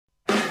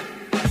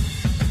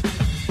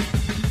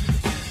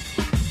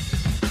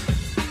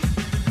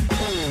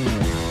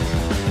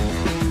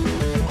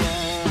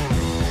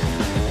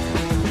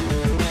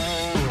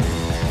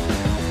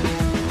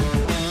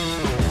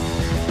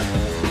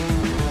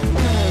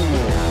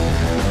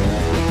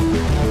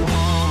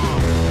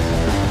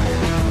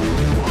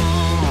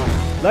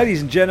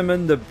Ladies and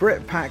gentlemen, the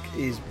Brit Pack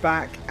is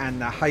back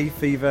and the hay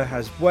fever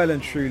has well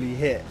and truly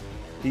hit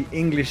the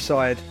English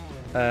side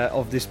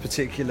of this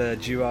particular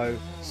duo.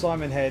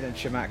 Simon Head and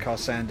Shamakar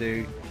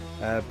Sandhu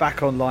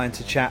back online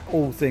to chat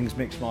all things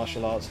mixed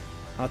martial arts.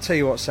 And I'll tell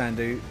you what,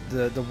 Sandhu,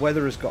 the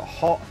weather has got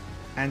hot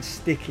and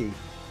sticky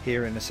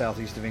here in the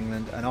southeast of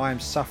England and I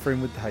am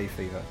suffering with the hay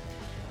fever.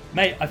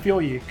 Mate, I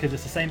feel you because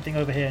it's the same thing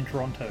over here in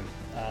Toronto.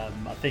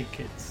 I think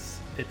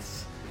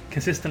it's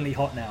consistently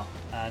hot now,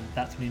 and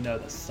that's when you know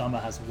that summer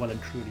has well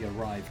and truly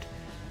arrived.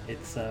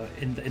 It's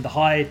in the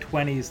high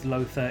 20s,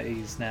 low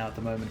 30s now at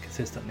the moment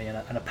consistently, and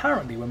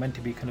apparently we're meant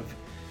to be kind of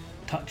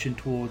touching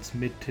towards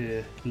mid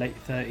to late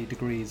 30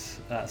 degrees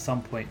at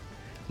some point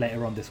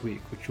later on this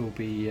week, which will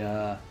be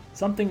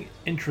something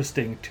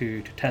interesting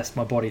to test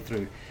my body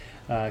through,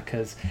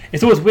 because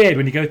it's always weird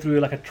when you go through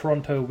like a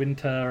Toronto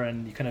winter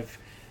and you kind of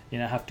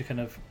have to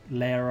kind of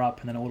layer up,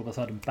 and then all of a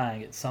sudden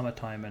bang, it's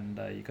summertime and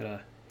you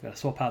gotta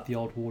swap out the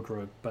old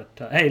wardrobe. But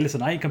hey,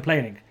 listen, I ain't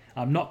complaining.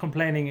 I'm not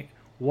complaining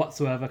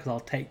whatsoever because I'll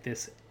take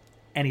this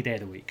any day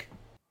of the week.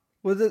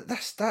 Well,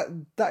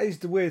 that is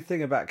the weird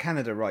thing about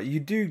Canada, right?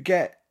 You do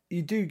get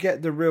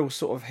the real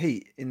sort of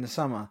heat in the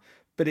summer,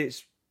 but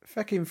it's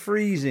fucking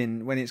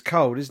freezing when it's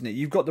cold, isn't it?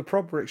 You've got the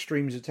proper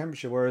extremes of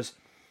temperature, whereas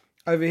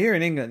over here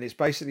in England, it's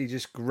basically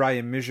just grey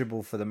and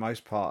miserable for the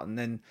most part, and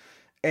then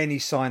any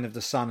sign of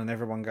the sun and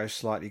everyone goes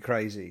slightly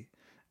crazy.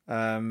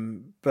 It's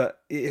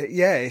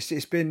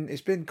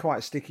been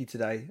quite sticky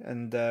today,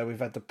 and we've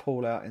had the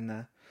pool out in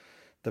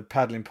the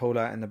paddling pool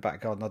out in the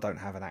back garden. I don't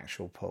have an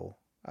actual pool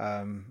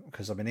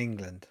because I'm in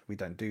England. We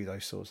don't do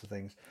those sorts of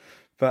things.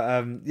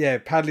 But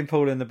paddling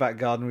pool in the back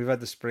garden. We've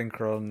had the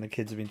sprinkler on, and the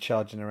kids have been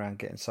charging around,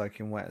 getting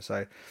soaking wet.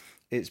 So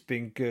it's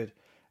been good.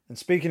 And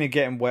speaking of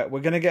getting wet,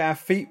 we're going to get our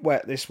feet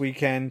wet this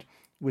weekend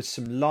with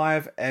some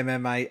live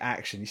MMA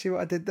action. You see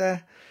what I did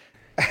there?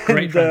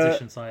 Great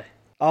transition, Si.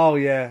 Oh,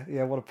 yeah,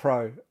 what a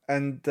pro.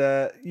 And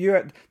the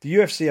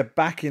UFC are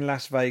back in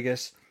Las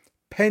Vegas,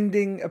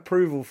 pending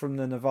approval from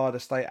the Nevada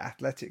State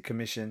Athletic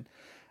Commission.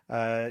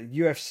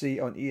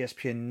 UFC on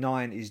ESPN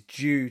 9 is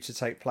due to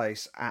take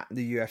place at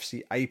the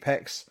UFC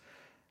Apex,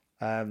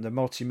 the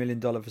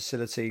multi-million-dollar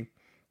facility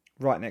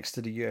right next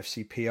to the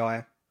UFC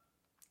PI.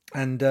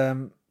 And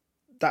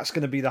that's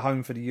going to be the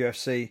home for the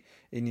UFC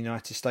in the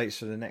United States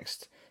for the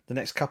next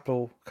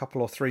couple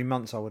or 3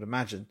 months, I would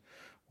imagine,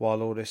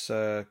 while all this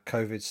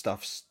COVID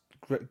stuff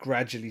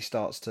gradually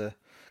starts to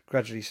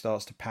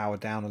power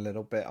down a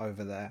little bit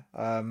over there.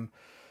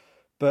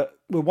 But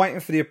we're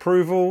waiting for the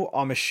approval.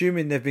 I'm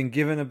assuming they've been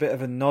given a bit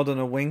of a nod and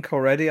a wink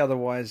already.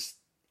 Otherwise,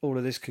 all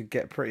of this could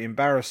get pretty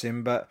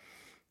embarrassing. But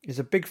there's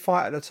a big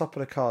fight at the top of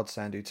the card,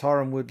 Sandhu.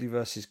 Tyron Woodley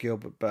versus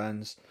Gilbert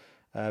Burns.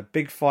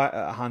 Big fight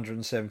at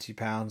 170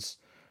 pounds.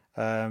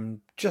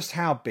 Just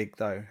how big,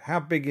 though? How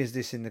big is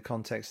this in the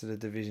context of the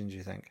division, do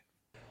you think?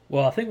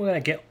 Well, I think we're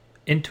going to get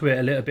into it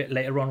a little bit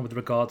later on with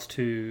regards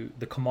to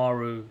the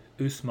Kamaru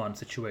Usman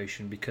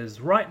situation, because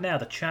right now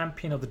the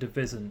champion of the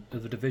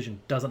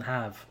division doesn't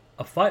have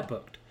a fight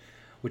booked,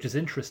 which is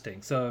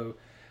interesting. So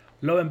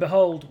lo and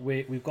behold,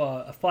 we've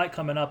got a fight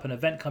coming up, an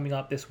event coming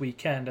up this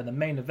weekend, and the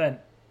main event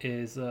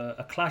is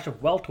a clash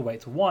of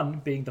welterweights, one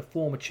being the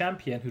former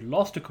champion who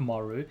lost to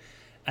Kamaru,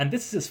 and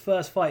this is his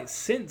first fight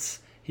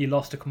since he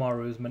lost to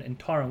Kamaru Usman in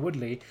Tyron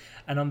Woodley.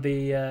 And on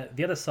the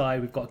other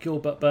side, we've got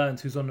Gilbert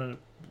Burns, who's on a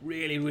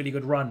really, really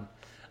good run.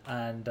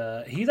 And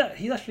he's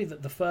actually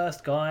the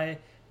first guy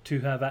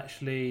to have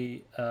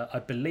actually, I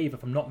believe,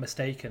 if I'm not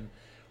mistaken,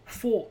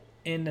 fought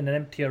in an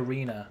empty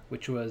arena,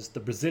 which was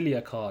the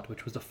Brasilia card,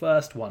 which was the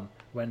first one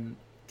when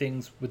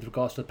things with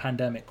regards to the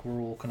pandemic were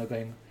all kind of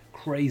going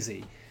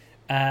crazy.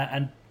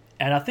 And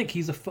I think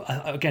he's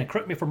again,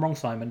 correct me if I'm wrong,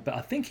 Simon, but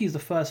I think he's the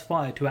first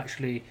fighter to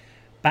actually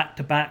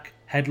back-to-back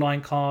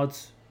headline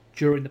cards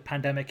during the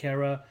pandemic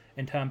era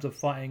in terms of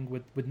fighting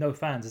with no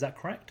fans. Is that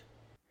correct?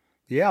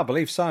 Yeah, I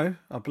believe so.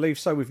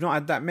 We've not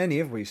had that many,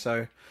 have we?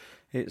 So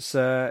it's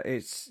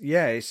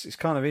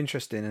kind of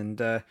interesting,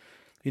 and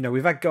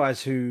we've had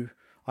guys who,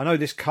 I know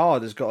this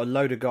card has got a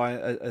load of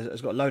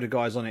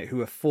guys on it who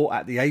have fought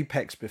at the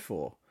Apex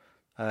before,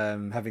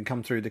 having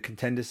come through the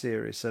Contender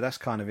Series. So that's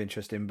kind of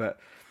interesting. But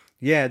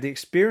yeah, the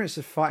experience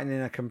of fighting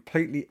in a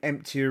completely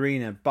empty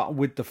arena, but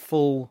with the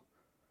full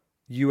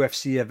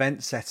UFC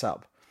event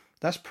setup,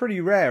 that's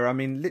pretty rare. I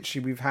mean,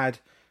 literally, we've had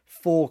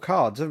 4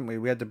 cards, haven't we?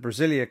 We had the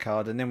Brasilia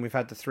card, and then we've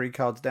had the 3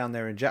 cards down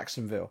there in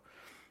Jacksonville.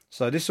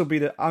 So this will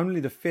be only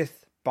the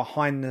 5th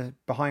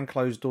behind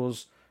closed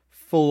doors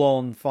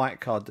full-on fight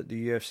card that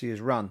the UFC has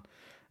run.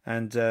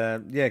 And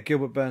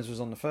Gilbert Burns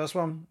was on the first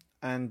one,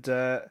 and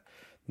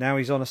now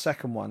he's on a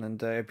second one.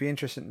 And it'd be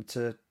interesting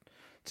to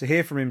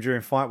hear from him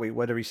during fight week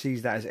whether he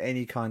sees that as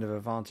any kind of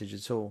advantage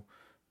at all.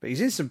 But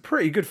he's in some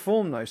pretty good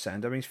form though,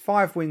 Sand. I mean, he's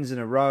 5 wins in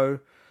a row.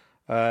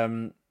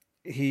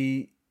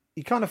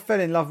 He kind of fell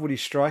in love with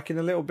his striking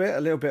a little bit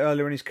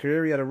earlier in his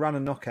career. He had a run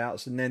of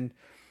knockouts, and then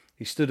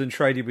he stood and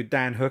traded with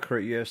Dan Hooker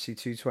at UFC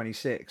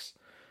 226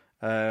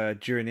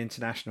 during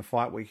International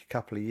Fight Week a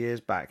couple of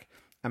years back,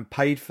 and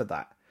paid for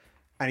that.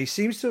 And he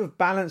seems to have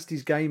balanced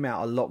his game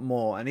out a lot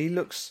more, and he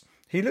looks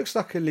he looks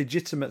like a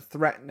legitimate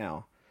threat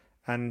now.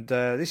 And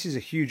this is a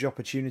huge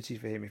opportunity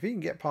for him. If he can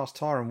get past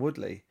Tyron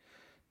Woodley,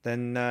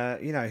 then,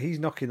 he's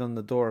knocking on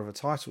the door of a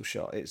title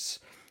shot. It's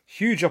a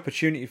huge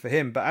opportunity for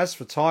him. But as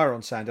for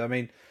Tyron, Sandy, I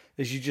mean,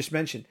 as you just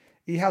mentioned,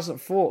 he hasn't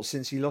fought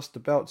since he lost the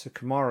belt to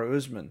Kamaru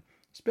Usman.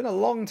 It's been a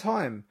long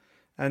time.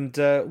 And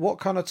what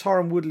kind of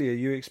Tyron Woodley are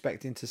you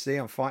expecting to see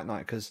on Fight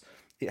Night? Because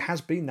it has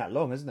been that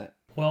long, isn't it?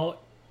 Well,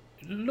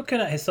 looking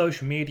at his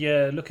social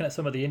media, looking at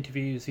some of the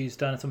interviews he's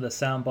done, some of the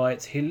sound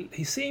bites,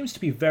 he seems to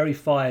be very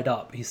fired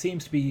up. He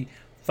seems to be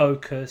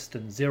focused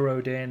and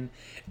zeroed in.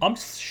 I'm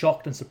just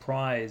shocked and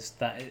surprised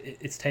that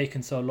it's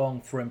taken so long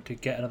for him to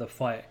get another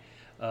fight.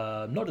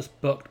 Not just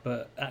booked,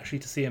 but actually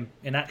to see him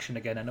in action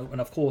again. And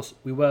of course,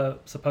 we were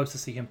supposed to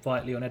see him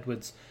fight Leon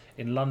Edwards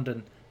in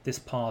London this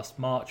past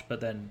March, but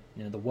then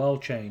the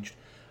world changed.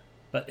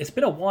 But it's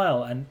been a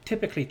while, and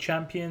typically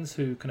champions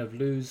who kind of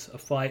lose a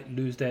fight,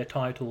 lose their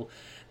title,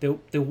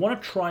 they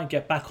want to try and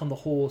get back on the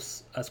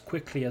horse as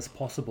quickly as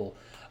possible.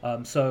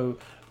 So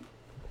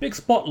big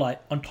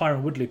spotlight on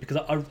Tyron Woodley, because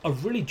I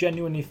really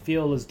genuinely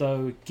feel as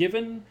though,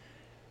 given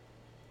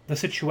the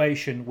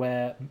situation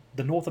where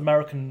the North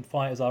American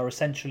fighters are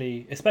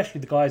essentially, especially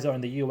the guys that are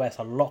in the US,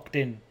 are locked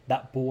in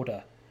that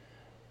border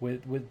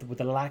with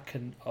the lack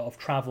of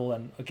travel,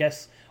 and I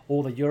guess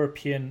all the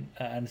European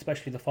and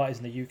especially the fighters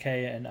in the UK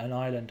and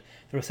Ireland,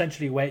 they're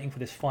essentially waiting for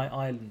this fight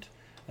island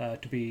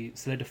to be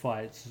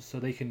solidified so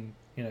they can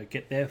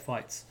get their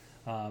fights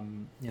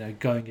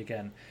going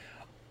again.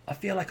 I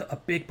feel like a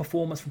big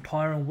performance from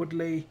Tyron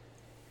Woodley.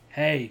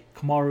 Hey,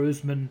 Kamaru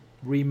Usman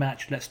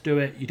rematch, let's do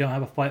it. You don't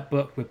have a fight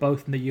booked. We're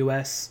both in the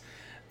US.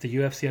 The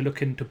UFC are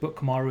looking to book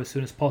Kamaru as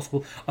soon as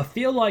possible. I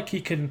feel like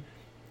he can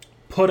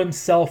put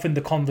himself in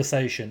the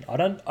conversation.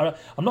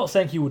 I'm not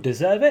saying he would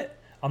deserve it.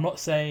 I'm not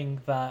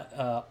saying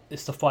that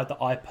it's the fight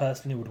that I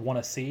personally would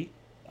want to see.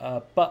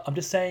 But I'm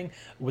just saying,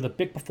 with a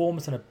big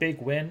performance and a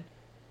big win,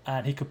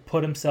 and he could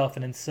put himself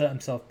and insert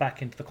himself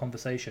back into the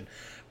conversation.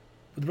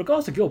 With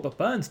regards to Gilbert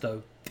Burns,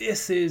 though,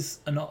 this is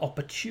an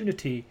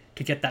opportunity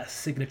to get that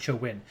signature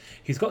win.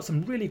 He's got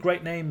some really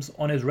great names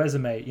on his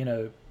resume.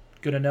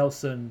 Gunnar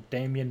Nelson,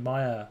 Damian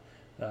Maia.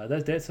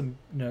 There's some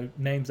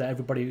names that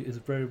everybody is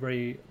very,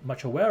 very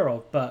much aware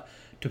of. But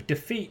to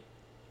defeat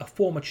a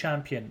former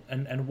champion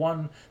and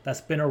one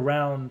that's been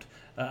around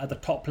at the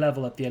top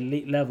level, at the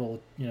elite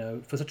level,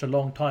 for such a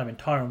long time, in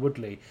Tyron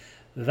Woodley,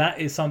 that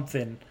is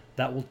something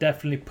that will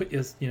definitely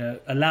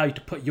allow you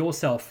to put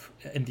yourself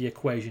in the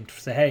equation to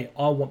say, hey,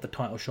 I want the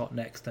title shot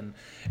next. And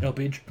it'll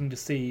be interesting to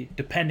see,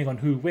 depending on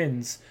who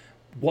wins,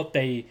 what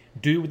they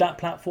do with that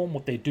platform,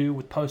 what they do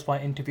with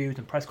post-fight interviews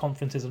and press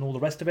conferences and all the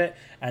rest of it,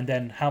 and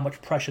then how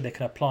much pressure they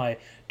can apply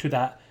to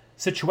that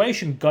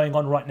situation going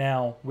on right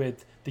now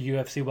with the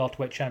UFC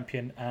welterweight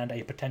champion and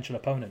a potential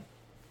opponent.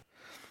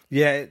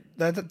 Yeah,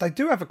 they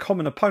do have a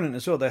common opponent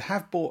as well. They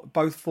have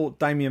both fought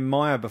Damian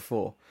Maia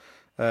before.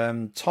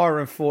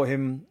 Tyron fought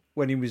him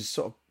when he was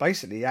sort of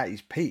basically at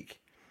his peak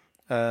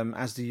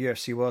as the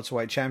UFC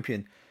welterweight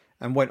champion,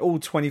 and went all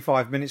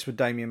 25 minutes with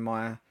Damian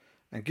Maia.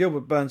 And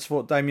Gilbert Burns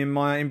fought Damian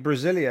Maia in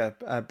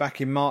Brasilia back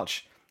in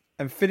March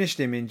and finished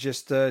him in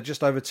just over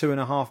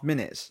 2.5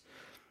 minutes.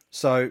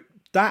 So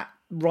that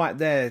right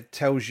there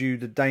tells you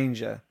the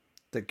danger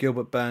that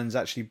Gilbert Burns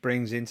actually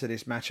brings into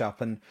this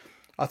matchup. And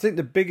I think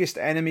the biggest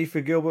enemy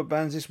for Gilbert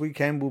Burns this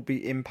weekend will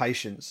be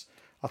impatience.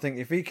 I think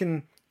if he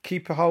can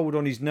keep a hold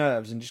on his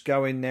nerves and just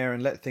go in there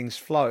and let things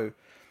flow,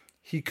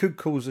 he could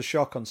cause a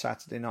shock on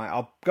Saturday night.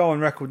 I'll go on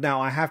record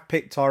now. I have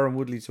picked Tyron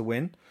Woodley to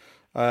win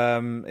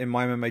in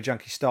my MMA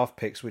Junkie staff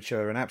picks, which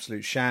are an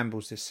absolute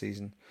shambles this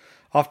season.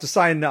 After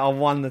saying that I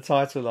won the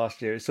title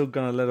last year, it's all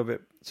gone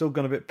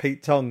a bit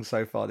Pete Tong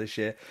so far this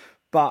year.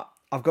 But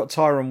I've got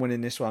Tyron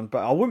winning this one.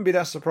 But I wouldn't be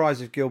that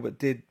surprised if Gilbert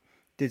did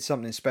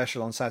something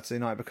special on Saturday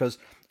night, because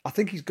I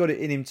think he's got it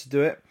in him to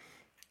do it.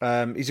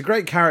 He's a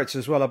great character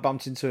as well. I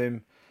bumped into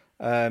him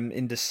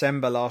in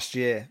December last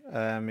year.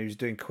 He was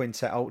doing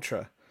Quintet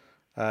Ultra.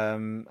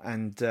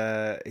 And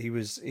he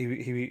was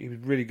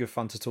really good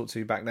fun to talk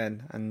to back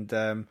then. And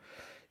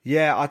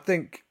I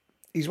think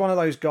he's one of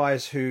those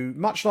guys who,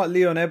 much like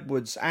Leon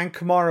Edwards and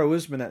Kamaru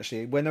Usman,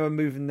 actually, when they were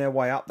moving their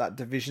way up that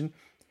division,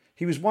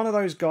 he was one of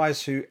those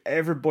guys who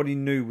everybody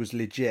knew was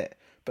legit,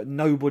 but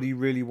nobody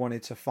really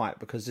wanted to fight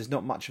because there's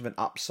not much of an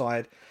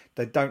upside.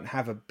 They don't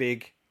have a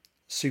big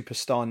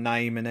superstar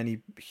name and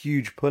any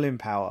huge pulling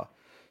power.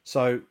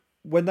 So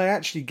when they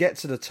actually get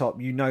to the top,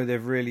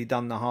 they've really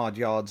done the hard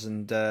yards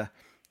and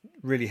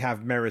really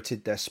have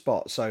merited their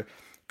spot. So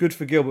good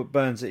for Gilbert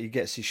Burns that he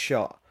gets his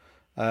shot.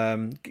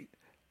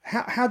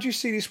 How do you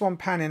see this one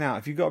panning out?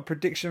 Have you got a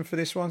prediction for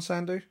this one,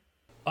 Sandu?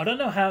 I don't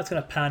know how it's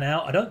going to pan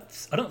out. I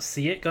don't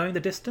see it going the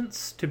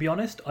distance, to be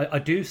honest. I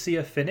do see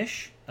a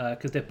finish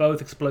because they're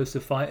both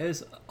explosive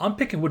fighters. I'm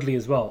picking Woodley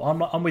as well.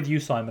 I'm with you,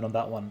 Simon, on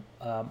that one.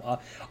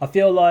 I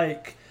feel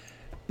like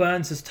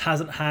Burns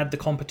hasn't had the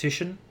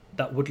competition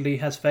that Woodley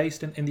has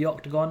faced in the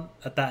octagon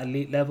at that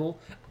elite level.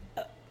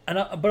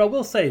 But I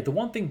will say, the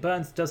one thing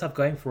Burns does have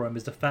going for him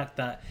is the fact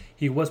that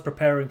he was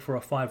preparing for a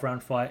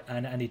 5-round fight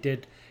and he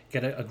did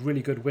get a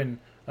really good win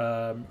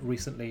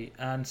recently,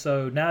 and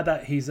so now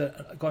that he's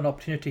got an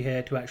opportunity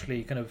here to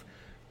actually kind of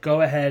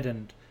go ahead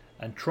and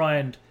try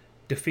and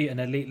defeat an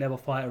elite level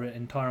fighter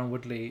in Tyron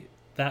Woodley,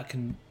 that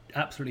can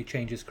absolutely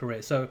change his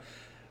career. So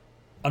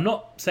I'm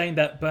not saying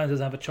that Burns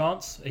doesn't have a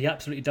chance. He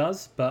absolutely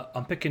does, but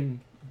I'm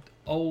picking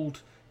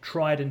old,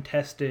 tried and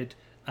tested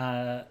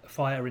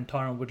fighter in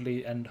Tyron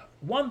Woodley, and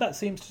one that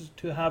seems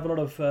to have a lot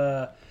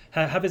of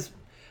have his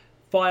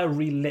fire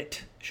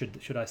relit,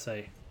 should I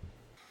say?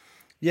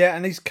 Yeah,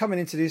 and he's coming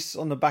into this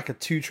on the back of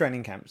 2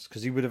 training camps,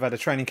 because he would have had a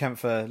training camp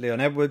for Leon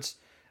Edwards,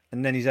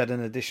 and then he's had an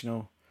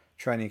additional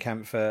training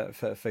camp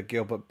for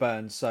Gilbert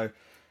Burns. So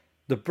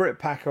the Brit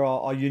Packer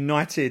are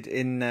united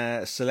in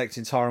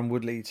selecting Tyron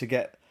Woodley to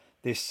get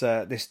this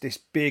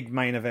big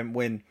main event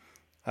win.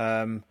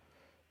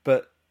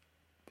 But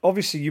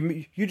obviously,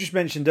 you just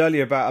mentioned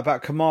earlier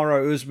about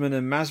Kamaru Usman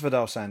and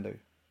Masvidal, Sandhu.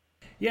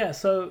 Yeah,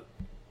 so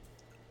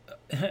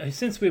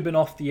since we've been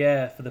off the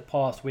air for the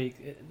past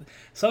week,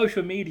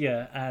 social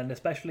media and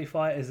especially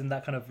fighters in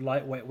that kind of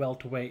lightweight,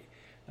 welterweight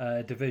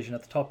division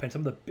at the top end,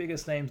 some of the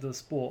biggest names of the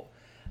sport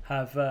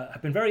have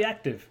been very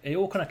active. It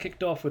all kind of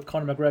kicked off with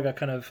Conor McGregor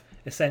kind of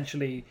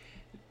essentially,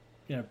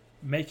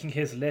 making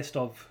his list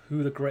of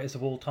who the greatest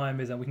of all time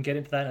is, and we can get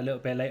into that in a little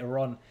bit later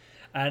on.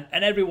 And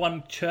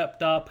everyone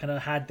chirped up and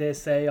had their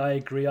say, I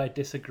agree, I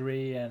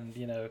disagree, and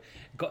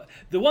got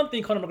the one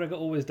thing Conor McGregor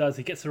always does,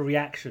 he gets a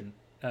reaction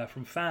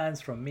from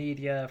fans, from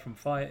media, from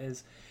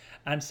fighters.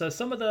 And so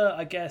some of the,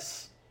 I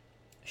guess,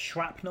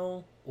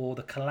 shrapnel or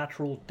the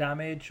collateral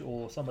damage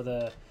or some of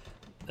the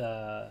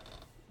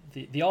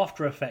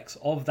after effects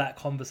of that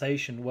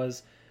conversation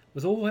was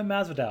all him,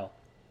 Masvidal.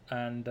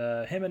 And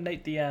him and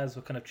Nate Diaz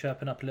were kind of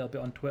chirping up a little bit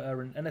on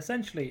Twitter. And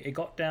essentially it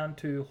got down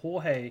to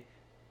Jorge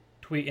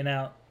tweeting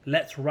out,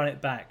 let's run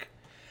it back.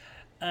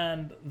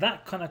 And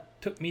that kind of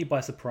took me by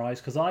surprise,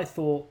 because I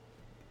thought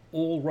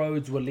all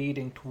roads were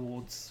leading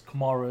towards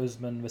Kamaru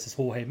Usman versus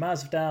Jorge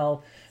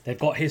Masvidal. They've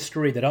got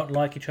history. They don't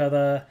like each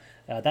other.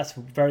 That's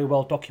very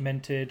well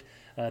documented.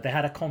 They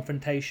had a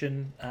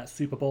confrontation at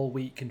Super Bowl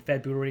week in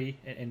February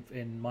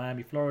in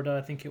Miami, Florida,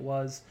 I think it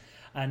was.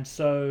 And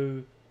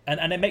so,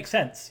 and it makes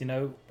sense.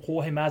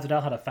 Jorge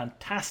Masvidal had a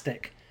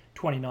fantastic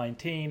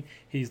 2019.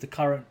 He's the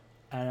current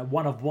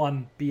one of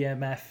one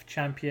BMF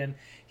champion.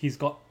 He's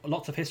got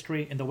lots of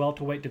history in the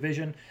welterweight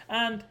division,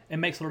 and it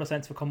makes a lot of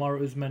sense for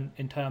Kamaru Usman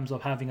in terms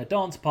of having a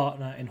dance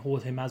partner in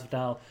Jorge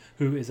Masvidal,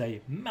 who is a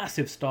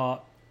massive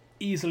star,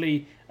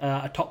 easily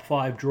a top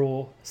 5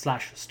 draw /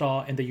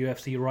 star in the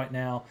UFC right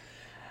now.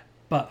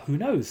 But who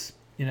knows?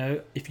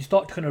 If you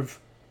start to kind of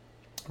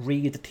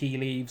read the tea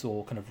leaves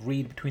or kind of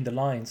read between the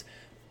lines,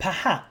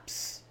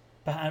 perhaps,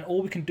 and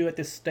all we can do at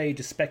this stage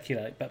is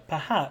speculate, but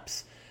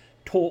perhaps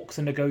talks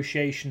and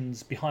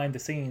negotiations behind the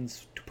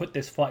scenes to put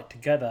this fight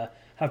together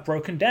have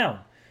broken down,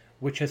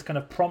 which has kind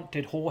of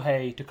prompted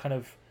Jorge to kind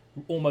of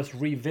almost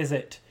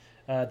revisit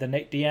the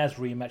Nate Diaz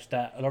rematch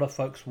that a lot of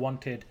folks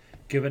wanted,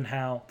 given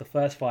how the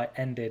first fight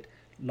ended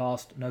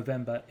last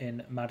November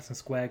in Madison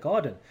Square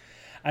Garden.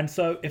 And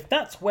so if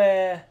that's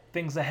where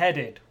things are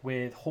headed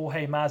with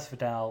Jorge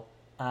Masvidal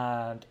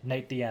and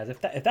Nate Diaz,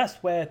 if that's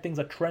where things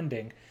are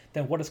trending,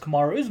 then what does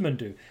Kamaru Usman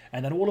do?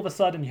 And then all of a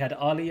sudden you had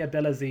Ali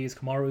Abdelaziz,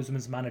 Kamaru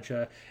Usman's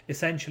manager,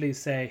 essentially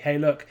say, hey,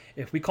 look,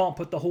 if we can't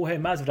put the Jorge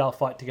Masvidal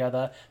fight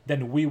together,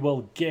 then we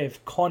will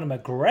give Conor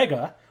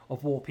McGregor,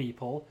 of all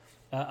people,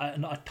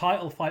 a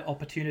title fight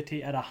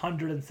opportunity at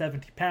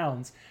 170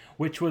 pounds,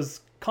 which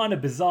was kind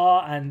of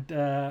bizarre and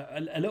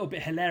a little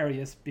bit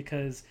hilarious,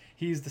 because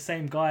he's the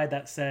same guy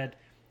that said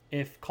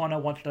if Conor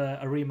wanted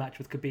a rematch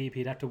with Khabib,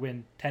 he'd have to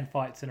win 10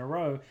 fights in a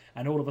row.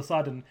 And all of a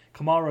sudden,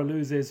 Kamaru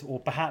loses, or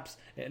perhaps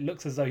it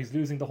looks as though he's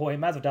losing the Jorge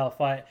Masvidal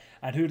fight.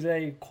 And who do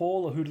they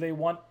call, or who do they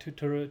want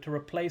to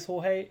replace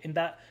Jorge in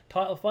that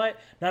title fight?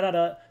 None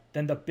other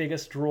than the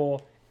biggest draw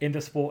in the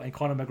sport in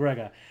Conor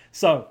McGregor.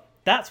 So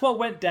that's what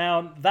went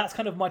down. That's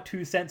kind of my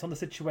 2 cents on the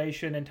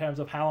situation in terms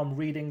of how I'm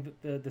reading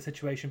the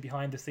situation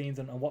behind the scenes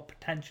and what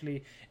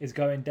potentially is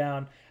going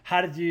down.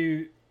 How did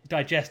you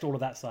digest all of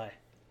that, Si?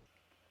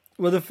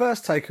 Well, the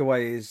first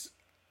takeaway is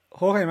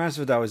Jorge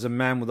Masvidal is a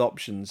man with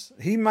options.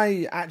 He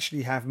may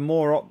actually have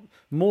more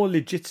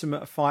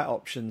legitimate fight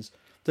options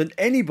than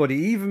anybody,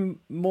 even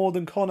more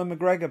than Conor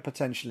McGregor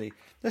potentially.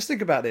 Let's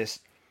think about this.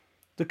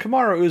 The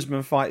Kamaru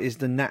Usman fight is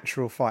the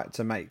natural fight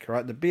to make,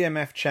 right? The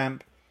BMF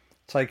champ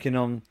taking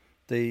on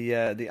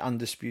the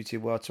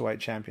undisputed welterweight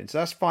champion. So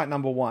that's fight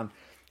number 1.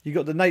 You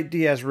got the Nate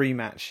Diaz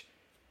rematch.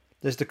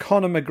 There's the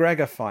Conor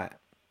McGregor fight,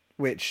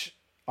 which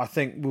I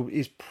think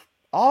is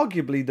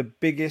arguably the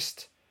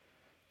biggest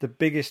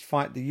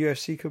fight the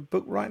UFC could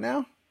book right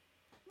now.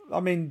 I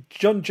mean,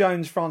 John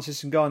Jones,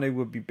 Francis Ngannou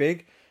would be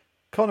big.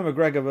 Conor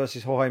McGregor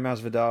versus Jorge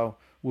Masvidal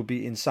would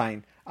be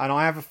insane. And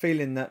I have a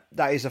feeling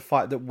that is a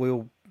fight that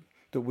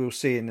we'll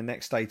see in the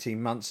next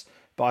 18 months.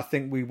 But I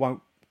think we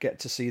won't get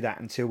to see that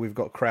until we've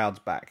got crowds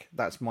back.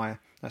 That's my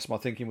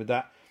thinking with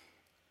that.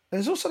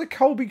 There's also the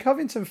Colby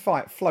Covington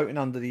fight floating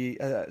under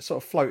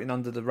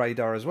the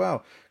radar as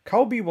well.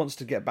 Colby wants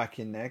to get back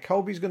in there.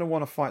 Colby's going to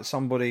want to fight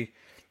somebody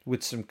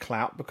with some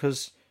clout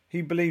because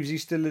He believes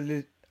he's still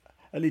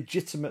a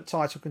legitimate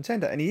title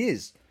contender, and he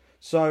is.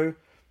 So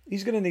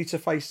he's going to need to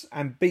face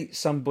and beat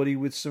somebody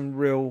with some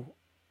real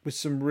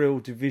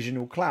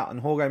divisional clout. And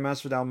Jorge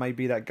Masvidal may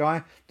be that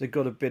guy. They've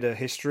got a bit of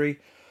history.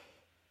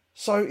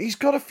 So he's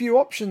got a few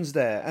options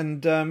there.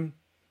 And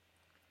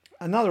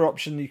another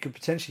option you could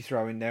potentially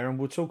throw in there, and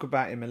we'll talk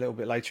about him a little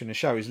bit later in the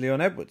show, is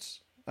Leon Edwards.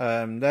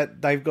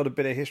 That they've got a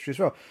bit of history as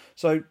well.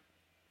 So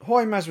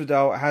Jorge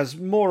Masvidal has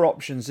more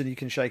options than you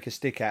can shake a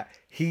stick at.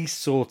 He's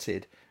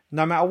sorted.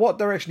 No matter what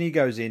direction he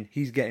goes in,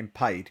 he's getting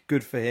paid.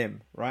 Good for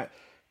him, right?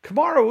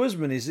 Kamaru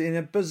Usman is in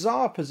a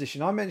bizarre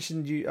position. I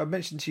mentioned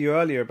to you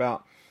earlier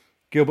about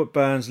Gilbert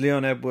Burns,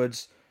 Leon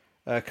Edwards,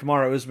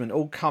 Kamaru Usman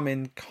all come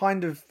in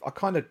I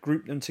kind of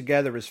group them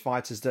together as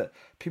fighters that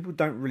people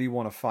don't really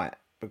want to fight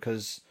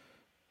because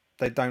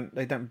they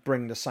don't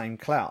bring the same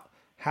clout.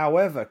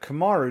 However,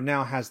 Kamaru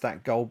now has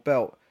that gold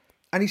belt,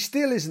 and he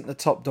still isn't the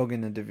top dog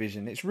in the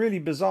division. It's really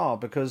bizarre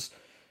because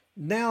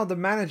now the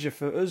manager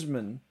for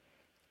Usman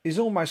is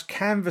almost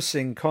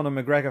canvassing Conor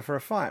McGregor for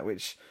a fight,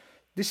 which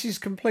this is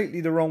completely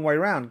the wrong way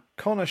around.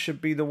 Conor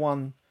should be the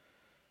one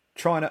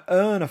trying to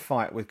earn a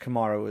fight with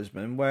Kamaru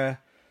Usman, where,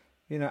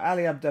 you know,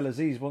 Ali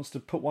Abdelaziz wants to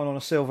put one on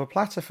a silver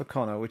platter for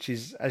Conor, which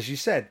is, as you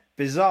said,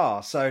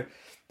 bizarre. So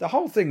the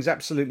whole thing's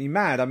absolutely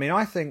mad. I mean,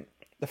 I think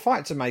the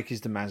fight to make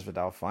is the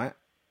Masvidal fight.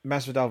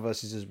 Masvidal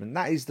versus Usman.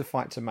 That is the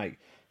fight to make.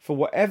 For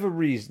whatever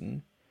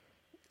reason,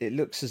 it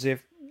looks as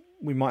if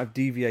we might have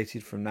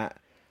deviated from that.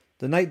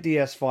 The Nate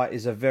Diaz fight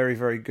is a very,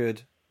 very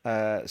good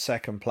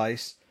second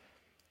place.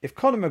 If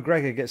Conor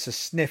McGregor gets a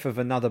sniff of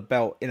another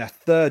belt in a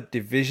third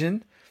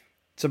division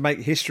to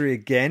make history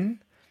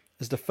again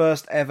as the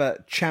first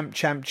ever champ,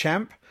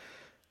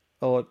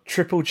 or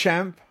triple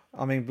champ.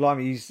 I mean,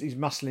 blimey, he's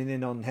muscling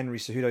in on Henry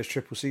Cejudo's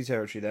Triple C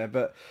territory there.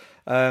 But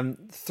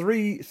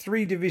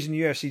three division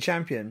UFC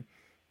champion,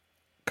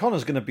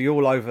 Conor's going to be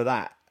all over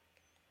that.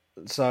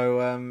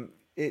 So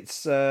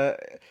it's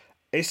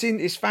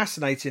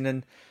fascinating,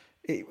 and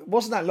it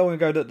wasn't that long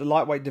ago that the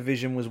lightweight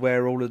division was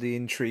where all of the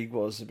intrigue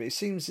was. But it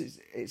seems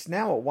it's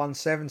now at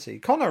 170.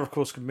 Conor, of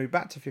course, can move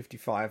back to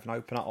 55 and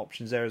open up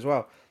options there as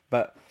well.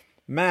 But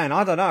man,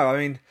 I don't know. I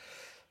mean,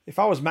 if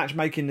I was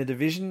matchmaking the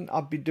division,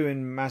 I'd be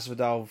doing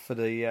Masvidal for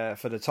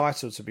the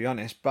title, to be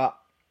honest. But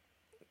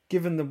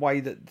given the way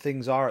that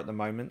things are at the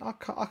moment,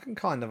 I can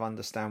kind of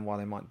understand why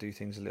they might do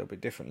things a little bit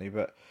differently.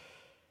 But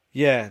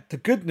yeah, the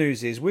good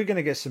news is we're going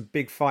to get some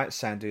big fights,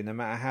 Sandu. No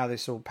matter how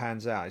this all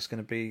pans out, it's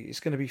going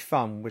to be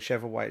fun,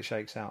 whichever way it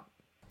shakes out.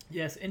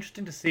 Yeah, it's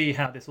interesting to see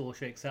how this all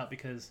shakes out,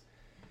 because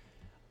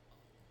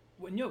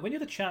when you're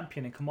the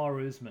champion in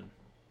Kamaru Usman,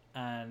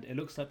 and it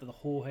looks like the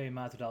Jorge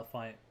Masvidal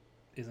fight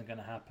isn't going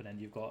to happen,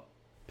 and you've got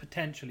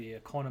potentially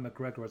a Conor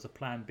McGregor as a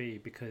plan B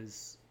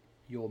because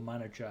your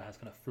manager has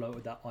kind of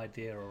floated that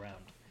idea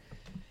around.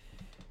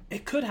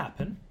 It could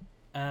happen,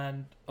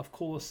 and of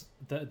course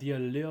the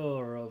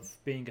allure of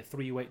being a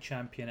 3-weight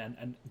champion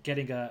and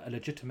getting a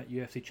legitimate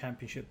UFC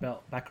championship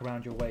belt back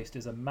around your waist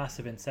is a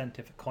massive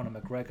incentive for Conor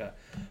McGregor.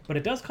 But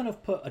it does kind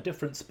of put a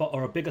different spot,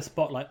 or a bigger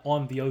spotlight,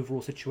 on the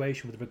overall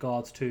situation with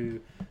regards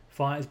to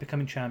fighters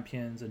becoming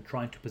champions and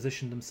trying to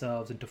position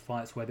themselves into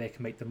fights where they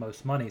can make the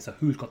most money. So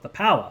who's got the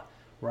power,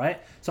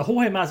 right? So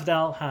Jorge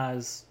Masvidal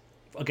has,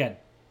 again,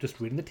 just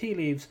reading the tea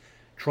leaves,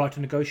 tried to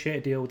negotiate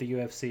a deal with the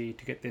UFC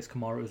to get this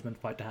Kamaru Usman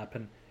fight to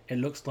happen. It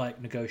looks like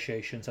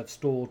negotiations have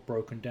stalled,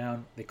 broken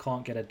down. They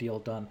can't get a deal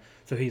done.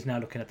 So he's now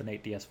looking at the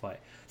Nate Diaz fight.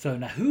 So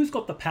now who's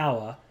got the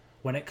power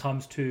when it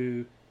comes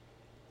to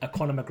a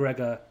Conor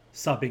McGregor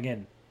subbing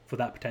in for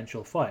that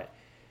potential fight?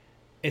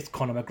 It's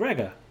Conor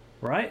McGregor,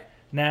 right?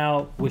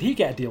 Now, would he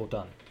get a deal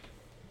done?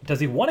 Does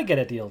he want to get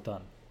a deal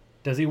done?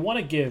 Does he want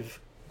to give,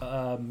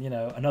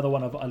 another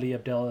one of Ali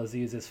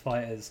Abdelaziz's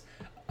fighters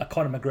a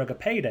Conor McGregor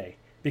payday?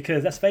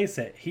 Because let's face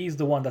it, he's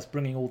the one that's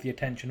bringing all the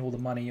attention, all the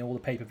money, all the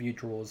pay-per-view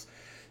draws.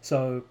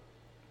 So,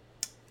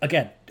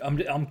 again,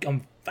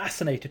 I'm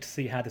fascinated to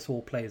see how this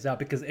all plays out.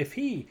 Because if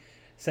he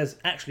says,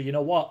 actually, you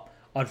know what,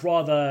 I'd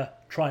rather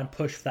try and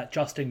push for that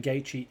Justin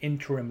Gaethje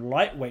interim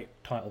lightweight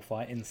title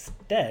fight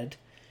instead,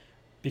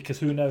 because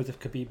who knows if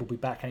Khabib will be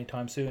back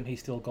anytime soon. He's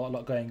still got a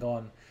lot going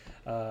on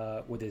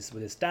with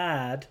his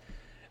dad.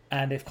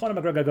 And if Conor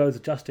McGregor goes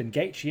the Justin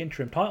Gaethje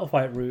interim title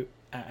fight route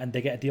and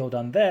they get a deal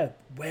done there,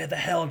 where the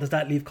hell does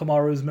that leave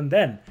Kamaru Usman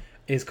then?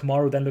 Is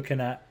Kamaru then looking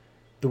at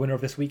the winner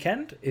of this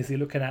weekend? Is he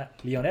looking at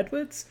Leon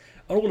Edwards?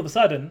 And all of a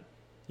sudden,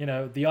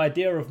 the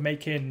idea of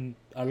making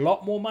a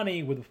lot more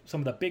money with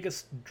some of the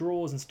biggest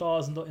draws and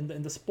stars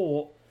in the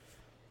sport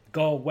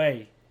go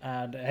away.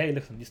 And hey,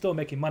 listen, you're still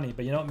making money,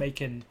 but you're not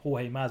making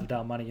Jorge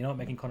Masvidal money. You're not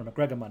making Conor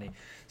McGregor money.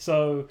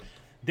 So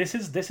this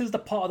is the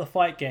part of the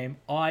fight game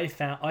I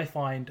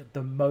find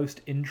the most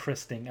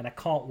interesting, and I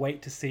can't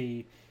wait to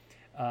see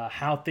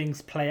how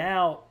things play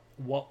out.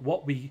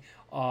 What we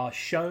are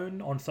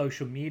shown on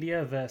social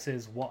media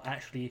versus what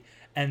actually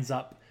ends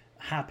up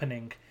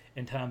happening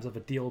in terms of a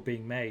deal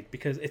being made.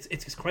 Because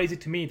it's crazy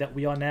to me that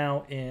we are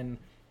now in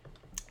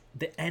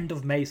the end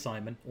of May,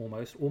 Simon,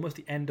 almost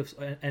the end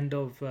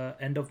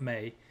of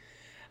May,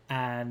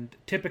 And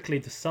typically,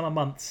 the summer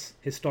months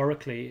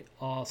historically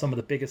are some of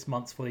the biggest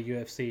months for the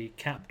UFC,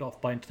 capped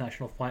off by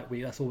International Fight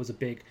Week. That's always a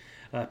big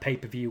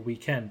pay-per-view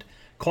weekend.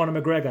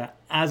 Conor McGregor,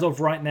 as of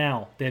right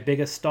now, their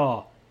biggest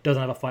star, doesn't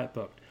have a fight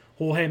booked.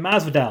 Jorge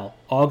Masvidal,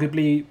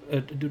 arguably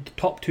the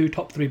top 2,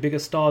 top 3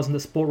 biggest stars in the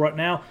sport right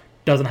now,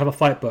 doesn't have a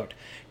fight booked.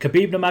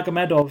 Khabib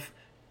Nurmagomedov,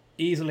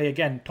 easily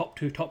again top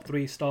 2, top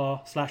 3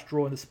 star /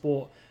 draw in the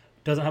sport,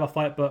 doesn't have a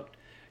fight booked.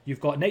 You've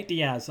got Nate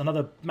Diaz,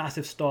 another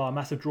massive star,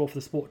 massive draw for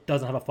the sport,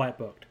 doesn't have a fight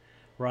booked,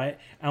 right?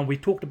 And we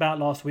talked about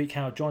last week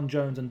how John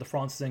Jones and the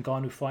Francis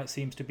Ngannou fight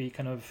seems to be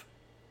kind of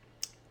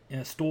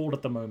stalled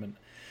at the moment.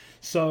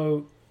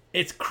 So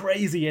it's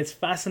crazy. It's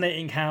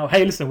fascinating how,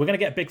 hey, listen, we're going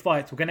to get big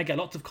fights. We're going to get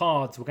lots of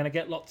cards. We're going to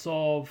get lots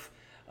of,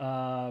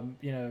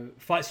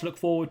 fights to look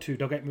forward to,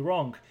 don't get me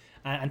wrong,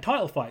 and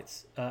title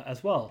fights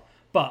as well.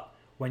 But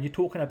when you're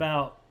talking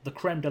about the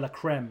creme de la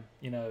creme,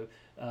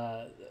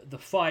 the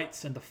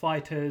fights and the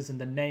fighters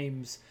and the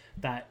names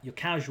that your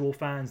casual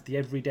fans, the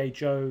everyday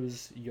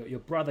Joes, your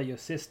brother, your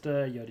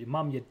sister, your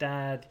mum, your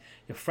dad,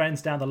 your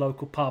friends down the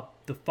local pub,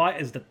 the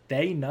fighters that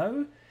they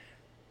know,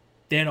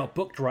 they're not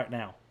booked right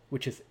now,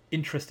 which is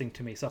interesting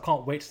to me. So I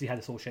can't wait to see how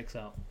this all shakes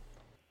out.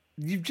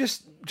 You've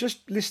just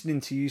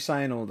listening to you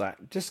saying all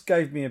that just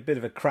gave me a bit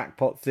of a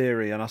crackpot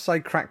theory. And I say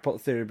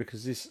crackpot theory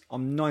because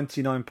I'm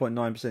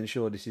 99.9%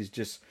 sure this is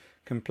just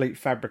complete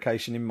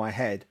fabrication in my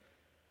head.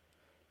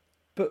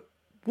 But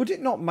would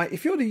it not make,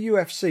 if you're the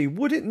UFC,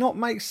 would it not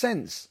make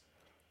sense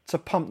to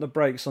pump the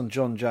brakes on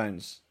John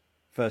Jones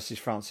versus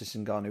Francis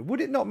Ngannou?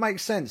 Would it not make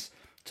sense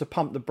to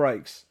pump the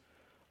brakes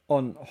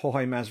on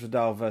Jorge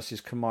Masvidal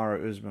versus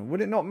Kamaru Usman?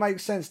 Would it not make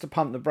sense to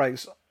pump the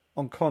brakes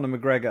on Conor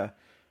McGregor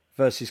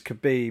versus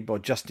Khabib or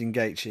Justin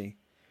Gaethje?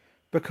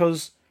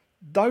 Because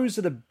those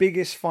are the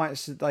biggest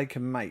fights that they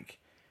can make.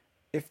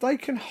 If they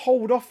can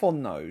hold off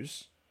on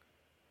those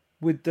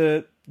with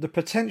the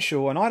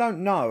potential, and I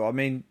don't know. I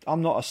mean,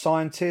 I'm not a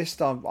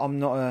scientist. I'm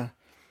not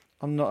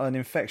an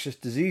infectious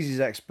diseases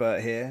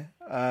expert here.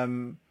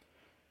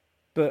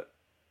 But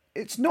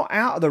it's not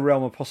out of the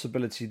realm of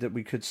possibility that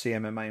we could see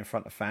MMA in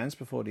front of fans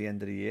before the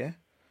end of the year.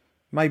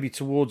 Maybe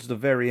towards the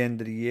very end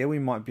of the year, we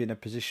might be in a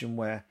position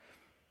where,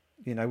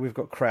 we've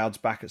got crowds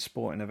back at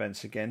sporting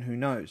events again. Who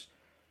knows?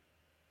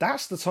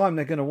 That's the time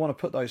they're going to want to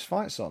put those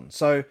fights on.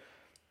 So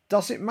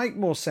does it make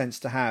more sense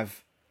to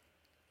have,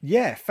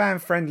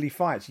 fan-friendly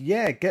fights?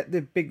 Yeah, get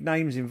the big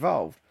names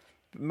involved.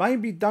 But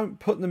maybe don't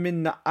put them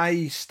in the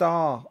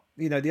A-star,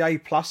 the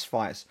A-plus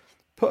fights.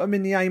 Put them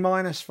in the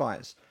A-minus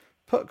fights.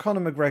 Put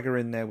Conor McGregor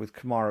in there with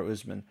Kamaru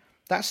Usman.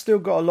 That's still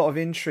got a lot of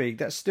intrigue.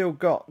 That's still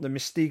got the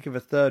mystique of a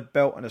third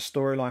belt and a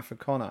storyline for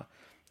Conor.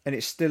 And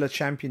it's still a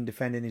champion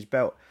defending his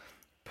belt.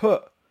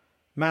 Put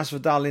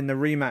Masvidal in the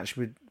rematch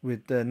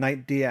with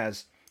Nate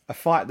Diaz. A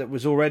fight that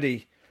was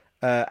already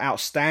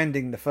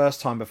outstanding the first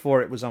time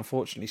before it was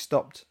unfortunately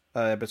stopped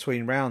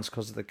between rounds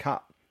because of the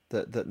cut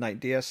that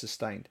Nate Diaz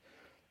sustained.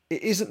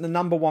 It isn't the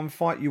number one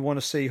fight you want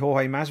to see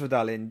Jorge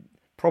Masvidal in,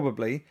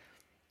 probably,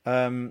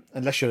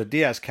 unless you're a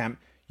Diaz camp.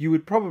 You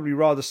would probably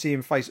rather see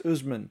him face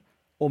Usman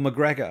or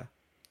McGregor.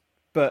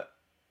 But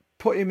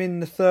put him in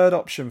the third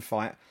option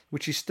fight,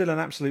 which is still an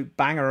absolute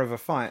banger of a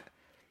fight,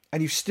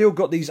 and you've still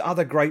got these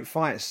other great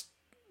fights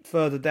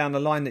further down the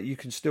line that you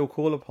can still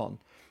call upon.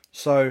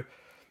 So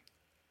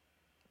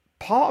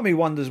part of me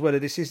wonders whether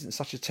this isn't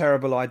such a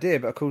terrible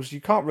idea, but of course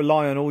you can't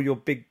rely on all your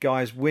big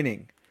guys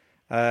winning.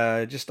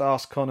 Just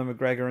ask Conor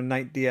McGregor and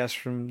Nate Diaz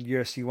from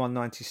UFC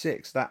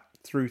 196. That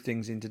threw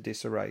things into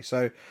disarray.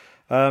 So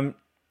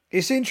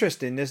it's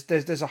interesting.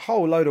 There's a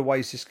whole load of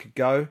ways this could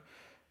go.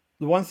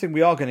 The one thing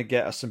we are going to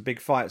get are some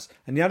big fights.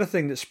 And the other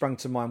thing that sprung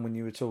to mind when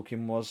you were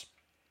talking was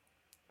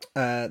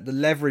the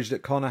leverage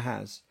that Conor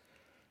has.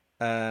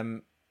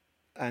 And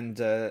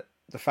the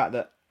fact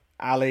that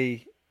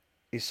Ali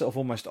is sort of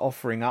almost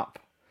offering up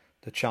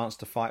the chance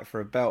to fight for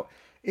a belt.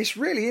 It's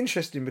really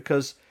interesting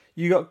because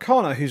you got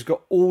Conor, who's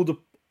got all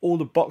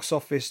the box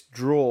office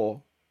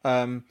draw,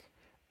 and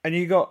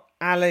you got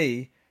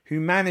Ali, who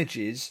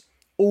manages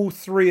all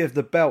 3 of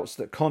the belts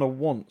that Conor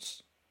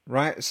wants,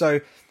 right? So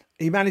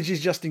he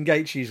manages Justin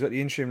Gaethje, he's got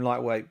the interim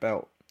lightweight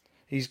belt.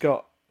 He's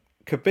got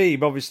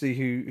Khabib, obviously,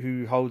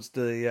 who holds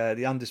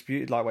the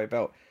undisputed lightweight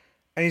belt.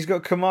 And he's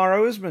got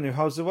Kamaru Usman, who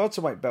holds the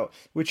welterweight belt.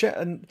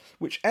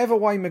 Whichever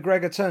way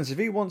McGregor turns, if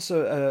he wants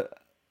a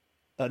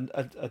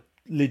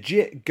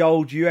legit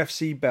gold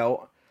UFC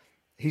belt,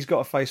 he's got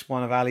to face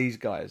one of Ali's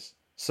guys.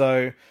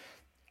 So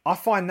I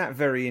find that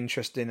very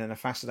interesting and a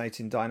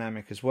fascinating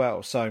dynamic as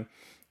well. So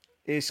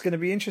it's going to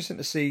be interesting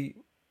to see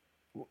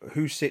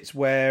who sits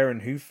where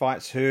and who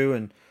fights who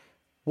and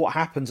what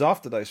happens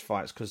after those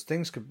fights, because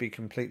things could be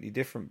completely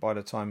different by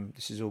the time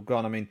this is all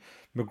gone. I mean,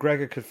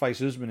 McGregor could face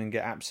Usman and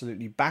get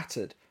absolutely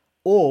battered,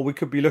 or we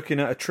could be looking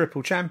at a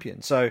triple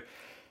champion. So,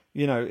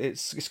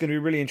 it's going to be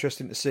really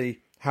interesting to see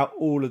how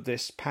all of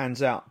this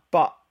pans out.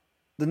 But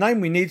the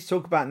name we need to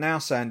talk about now,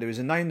 Sandu, is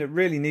a name that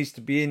really needs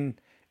to be in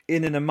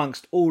and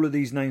amongst all of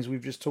these names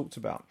we've just talked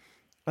about,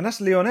 and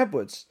that's Leon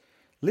Edwards.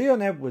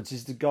 Leon Edwards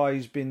is the guy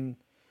who's been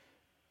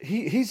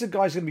he's the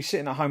guy who's going to be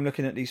sitting at home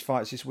looking at these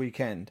fights this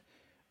weekend.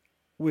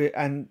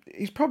 And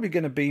he's probably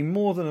going to be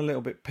more than a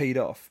little bit peed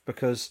off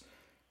because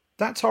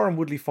that Tyron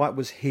Woodley fight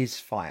was his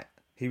fight.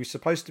 He was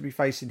supposed to be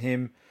facing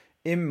him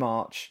in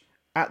March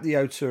at the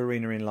O2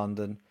 Arena in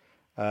London.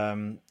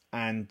 And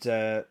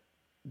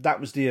that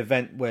was the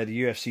event where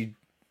the UFC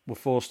were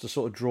forced to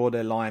sort of draw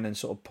their line and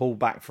sort of pull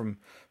back from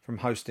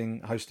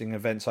hosting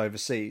events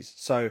overseas.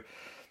 So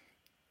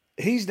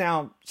he's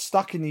now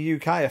stuck in the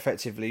UK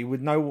effectively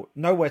with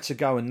nowhere to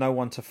go and no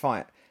one to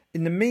fight.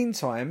 In the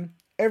meantime,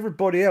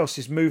 everybody else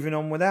is moving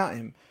on without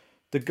him.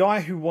 The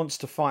guy who wants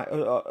to fight,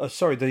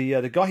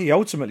 the guy he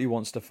ultimately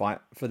wants to fight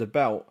for the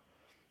belt,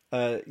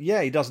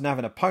 he doesn't have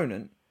an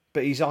opponent,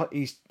 but he's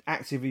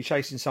actively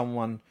chasing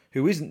someone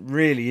who isn't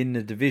really in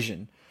the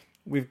division.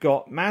 We've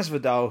got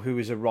Masvidal, who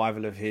is a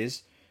rival of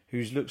his,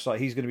 who looks like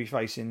he's going to be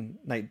facing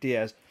Nate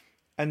Diaz,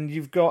 and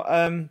you've got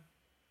Tyron,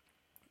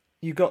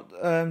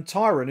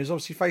 who's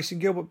obviously facing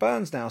Gilbert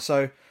Burns now.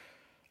 So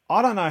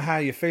I don't know how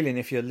you're feeling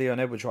if you're Leon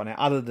Edwards right now,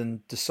 other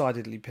than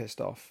decidedly pissed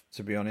off,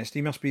 to be honest.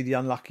 He must be the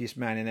unluckiest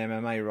man in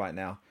MMA right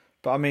now.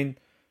 But I mean,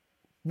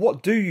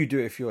 what do you do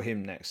if you're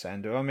him next,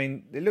 Sandor? I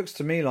mean, it looks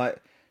to me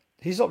like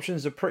his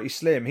options are pretty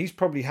slim. He's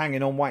probably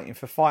hanging on waiting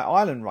for Fight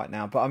Island right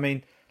now. But I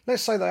mean,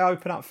 let's say they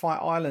open up Fight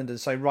Island and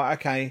say, right,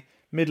 okay,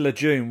 middle of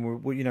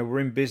June, we're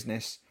in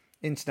business.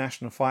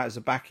 International fighters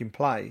are back in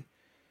play.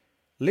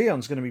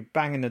 Leon's going to be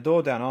banging the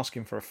door down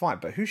asking for a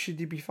fight, but who should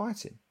he be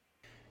fighting?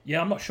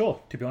 Yeah, I'm not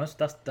sure, to be honest.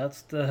 That's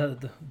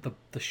the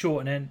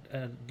short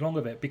and long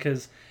of it,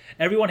 because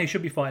everyone he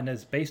should be fighting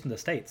is based in the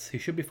States. He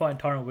should be fighting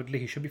Tyron Woodley.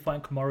 He should be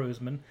fighting Kamaru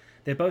Usman.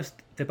 They're both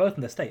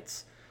in the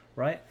States,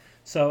 right?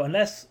 So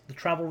unless the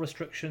travel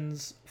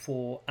restrictions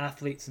for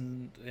athletes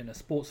and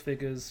sports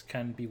figures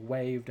can be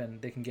waived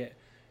and they can get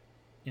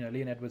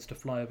Leon Edwards to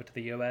fly over to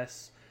the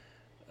US,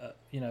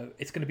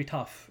 it's going to be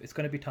tough. It's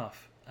going to be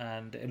tough,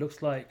 and it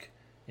looks like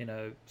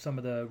some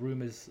of the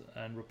rumors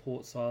and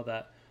reports are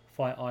that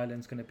Fight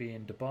Island's going to be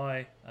in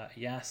Dubai,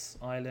 Yas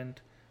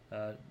Island,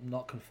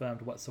 not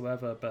confirmed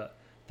whatsoever, but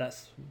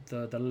that's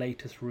the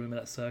latest rumor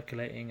that's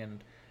circulating,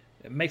 and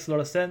it makes a lot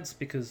of sense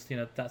because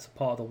that's a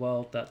part of the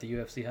world that the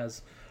UFC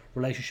has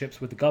relationships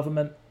with the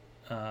government,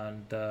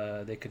 and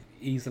they could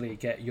easily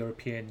get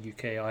European,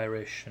 UK,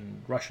 Irish,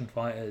 and Russian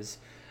fighters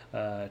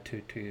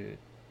to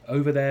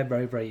over there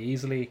very, very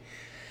easily.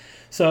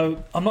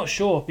 So I'm not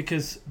sure,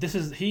 because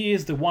he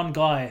is the one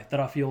guy that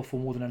I feel for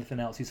more than anything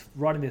else. He's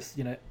riding this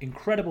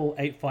incredible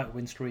 8-fight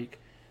win streak,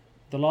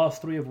 the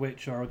last 3 of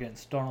which are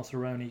against Donald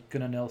Cerrone,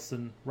 Gunnar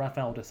Nelson,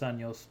 Rafael dos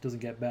Anjos. Doesn't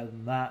get better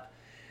than that.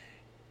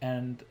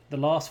 And the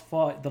last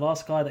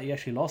guy that he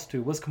actually lost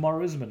to was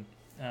Kamaru Usman,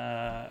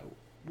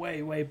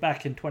 way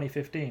back in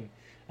 2015,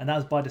 and that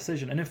was by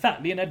decision. And in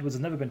fact, Leon Edwards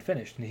has never been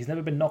finished, and he's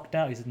never been knocked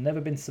out. He's never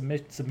been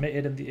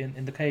submitted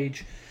in the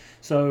cage.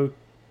 So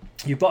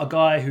you've got a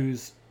guy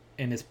who's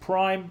in his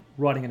prime,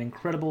 riding an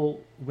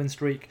incredible win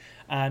streak,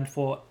 and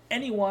for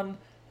anyone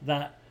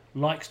that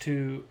likes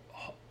to,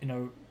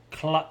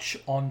 clutch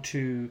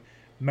onto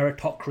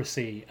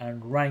meritocracy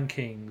and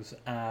rankings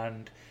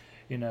and,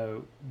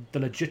 the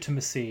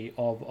legitimacy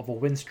of a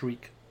win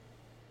streak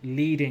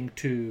leading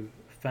to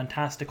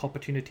fantastic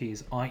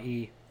opportunities,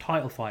 i.e.,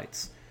 title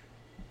fights.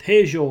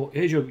 Here's your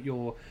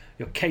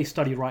case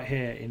study right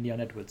here in Leon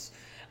Edwards.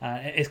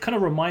 It's kind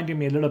of reminding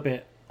me a little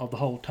bit of the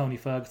whole Tony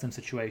Ferguson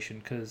situation,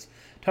 because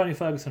Tony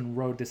Ferguson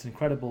rode this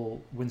incredible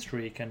win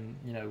streak and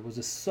was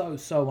just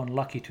so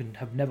unlucky to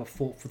have never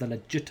fought for the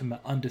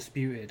legitimate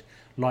undisputed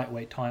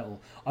lightweight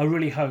title. I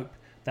really hope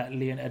that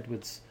Leon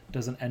Edwards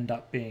doesn't end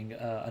up being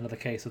another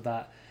case of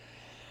that.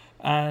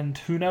 And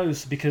who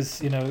knows, because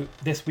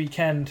this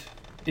weekend,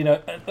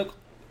 look,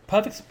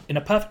 in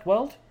a perfect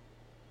world,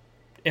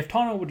 if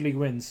Tyron Woodley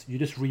wins, you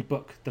just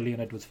rebook the Leon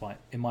Edwards fight,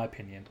 in my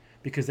opinion,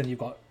 because then you've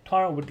got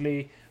Tyron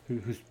Woodley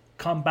who's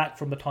come back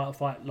from the title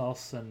fight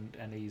loss, and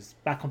he's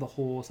back on the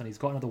horse, and he's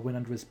got another win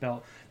under his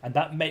belt, and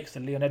that makes the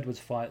Leon Edwards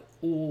fight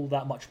all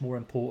that much more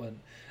important.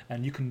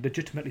 And you can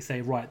legitimately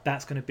say, right,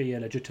 that's going to be a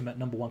legitimate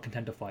number 1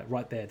 contender fight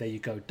right there you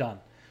go, done,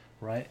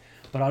 right?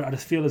 But I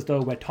just feel as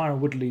though where Tyron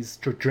Woodley's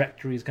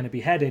trajectory is going to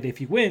be headed, if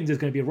he wins, is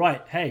going to be,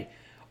 right, hey,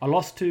 I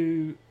lost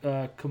to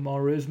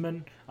Kamaru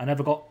Usman, I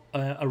never got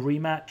a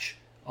rematch,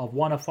 I've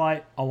won a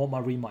fight, I want my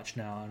rematch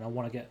now, and I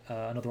want to get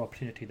another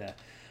opportunity there.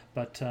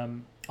 But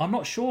I'm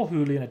not sure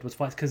who Leon Edwards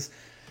fights, because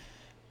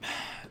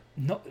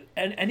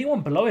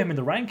anyone below him in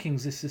the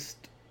rankings is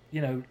just,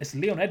 it's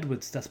Leon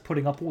Edwards that's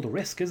putting up all the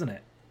risk, isn't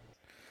it?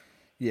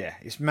 Yeah,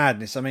 it's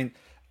madness. I mean,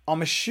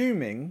 I'm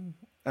assuming,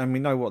 and we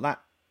know what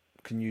that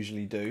can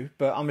usually do,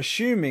 but I'm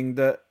assuming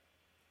that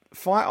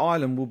Fight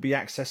Island will be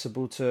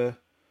accessible to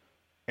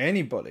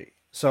anybody.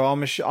 So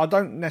I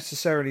don't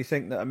necessarily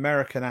think that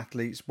American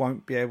athletes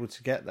won't be able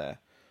to get there.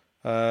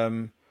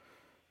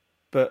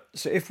 But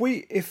so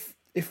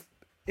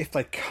if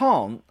they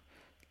can't,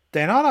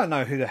 then I don't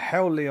know who the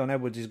hell Leon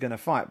Edwards is going to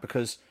fight,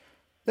 because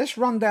let's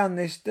run down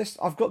this.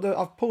 I've pulled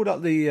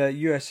up the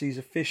UFC's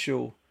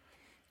official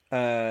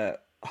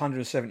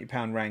 170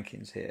 pound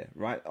rankings here,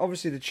 right?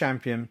 Obviously the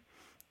champion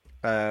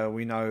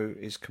we know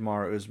is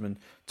Kamaru Usman.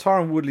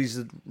 Tyron Woodley's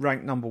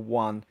ranked number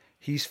 1.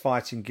 He's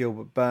fighting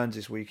Gilbert Burns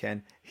this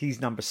weekend. He's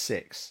number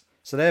 6.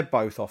 So they're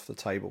both off the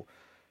table.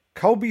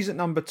 Colby's at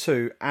number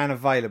 2 and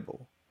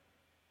available.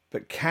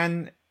 But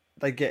can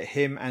they get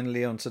him and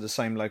Leon to the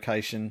same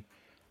location?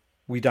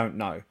 We don't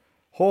know.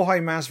 Jorge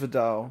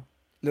Masvidal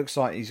looks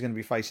like he's going to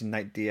be facing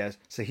Nate Diaz.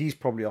 So he's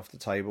probably off the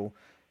table.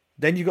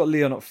 Then you've got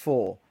Leon at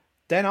 4.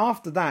 Then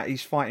after that,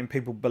 he's fighting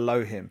people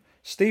below him.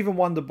 Stephen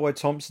Wonderboy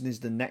Thompson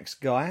is the next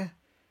guy.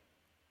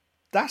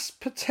 That's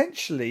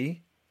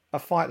potentially a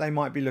fight they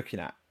might be looking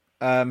at.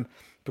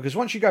 Because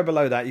once you go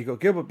below that, you've got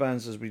Gilbert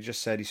Burns, as we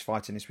just said, he's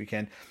fighting this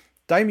weekend.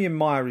 Damian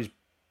Maia is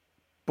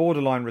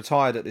borderline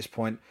retired at this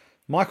point.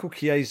 Michael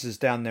Chiesa's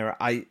down there at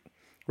 8.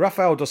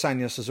 Rafael Dos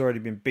Anjos has already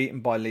been beaten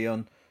by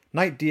Leon.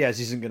 Nate Diaz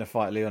isn't going to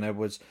fight Leon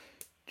Edwards.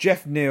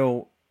 Jeff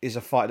Neal is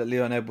a fight that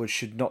Leon Edwards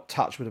should not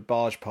touch with a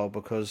barge pole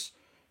because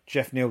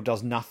Jeff Neal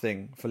does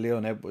nothing for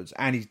Leon Edwards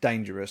and he's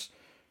dangerous.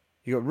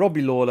 You got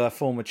Robbie Lawler,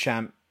 former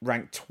champ,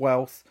 ranked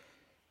 12th.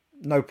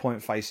 No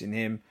point facing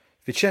him.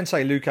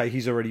 Vicente Luque,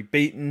 he's already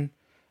beaten.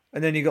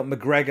 And then you got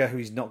McGregor, who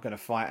he's not going to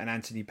fight, and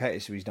Anthony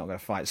Pettis, who he's not going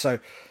to fight. So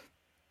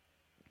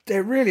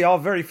there really are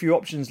very few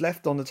options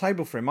left on the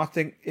table for him. I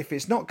think if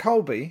it's not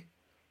Colby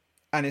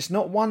and it's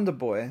not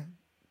Wonderboy,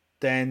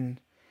 then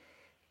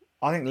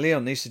I think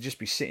Leon needs to just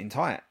be sitting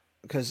tight.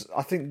 Because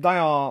I think they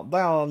are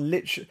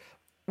literally...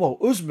 Well,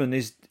 Usman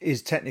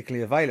is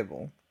technically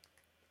available.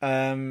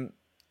 Who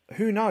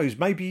knows?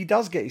 Maybe he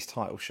does get his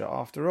title shot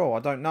after all. I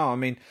don't know. I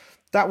mean,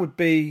 that would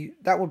be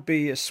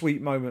a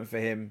sweet moment for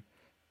him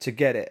to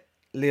get it.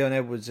 Leon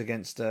Edwards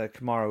against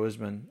Kamaru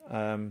Usman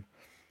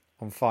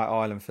on Fight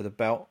Island for the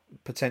belt.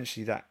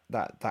 Potentially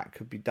that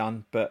could be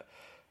done, but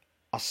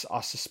I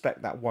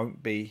suspect that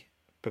won't be,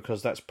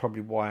 because that's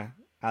probably why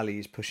Ali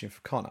is pushing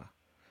for Conor,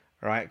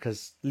 right?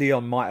 Because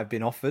Leon might have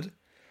been offered,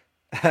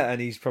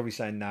 and he's probably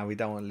saying, "No, we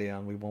don't want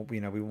Leon. We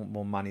want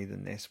more money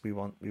than this. We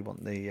want the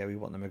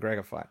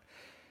McGregor fight."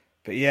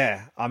 But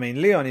yeah, I mean,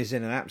 Leon is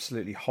in an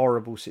absolutely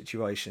horrible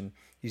situation.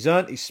 He's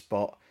earned his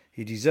spot.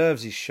 He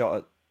deserves his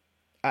shot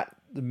at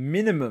the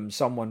minimum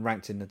someone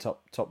ranked in the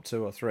top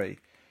 2 or 3.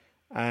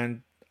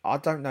 And I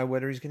don't know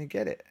whether he's going to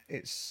get it.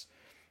 It's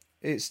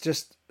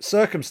just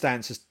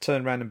circumstances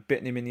turned around and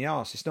bitten him in the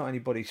arse. It's not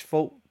anybody's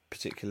fault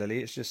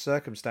particularly. It's just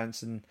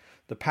circumstance, and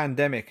the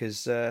pandemic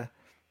has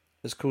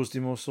caused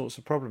him all sorts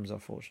of problems,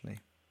 unfortunately.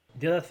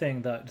 The other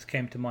thing that just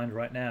came to mind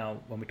right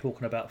now when we're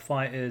talking about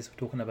fighters, we're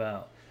talking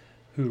about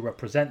who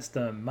represents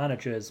them,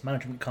 managers,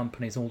 management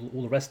companies, all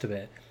the rest of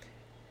it.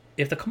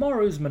 If the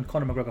Kamaru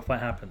Usman-Conor McGregor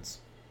fight happens,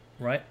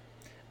 right?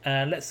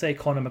 And let's say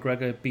Conor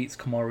McGregor beats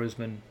Kamaru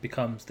Usman,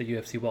 becomes the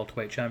UFC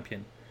welterweight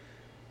champion.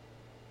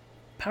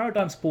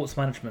 Paradigm Sports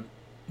Management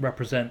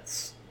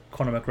represents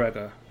Conor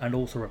McGregor and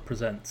also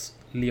represents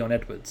Leon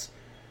Edwards.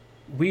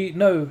 We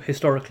know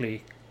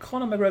historically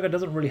Conor McGregor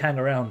doesn't really hang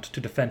around to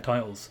defend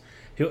titles.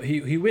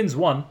 He wins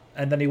one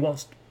and then he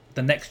wants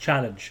the next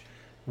challenge,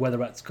 whether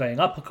that's going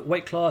up a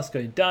weight class,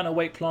 going down a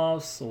weight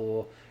class,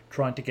 or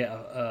trying to get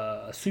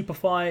a super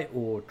fight,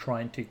 or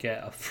trying to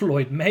get a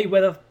Floyd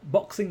Mayweather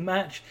boxing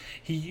match.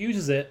 He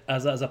uses it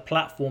as a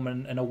platform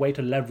and a way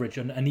to leverage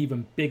an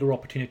even bigger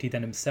opportunity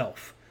than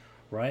himself,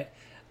 right?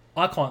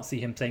 I can't see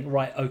him saying,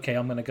 right, okay,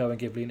 I'm going to go and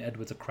give Leon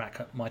Edwards a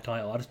crack at my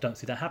title. I just don't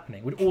see that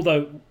happening.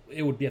 Although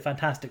it would be a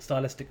fantastic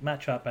stylistic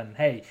matchup, and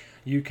hey,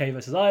 UK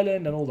versus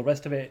Ireland and all the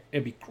rest of it,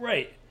 it'd be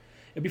great.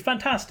 It'd be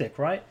fantastic,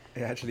 right?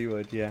 It actually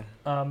would, yeah.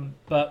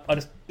 But I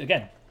just,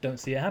 again, don't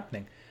see it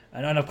happening.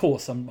 And of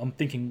course, I'm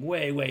thinking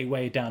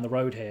way down the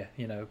road here.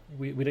 You know,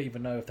 we don't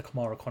even know if the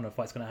Kamaru-Conor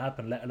fight's going to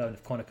happen, let alone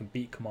if Conor can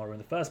beat Kamaru in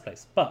the first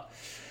place. But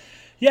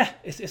yeah,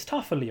 it's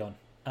tough for Leon.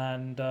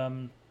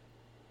 And,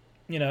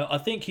 you know, I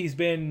think he's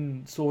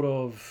been sort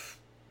of,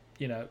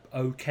 you know,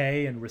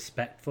 okay and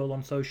respectful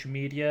on social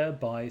media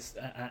by,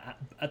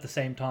 at the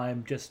same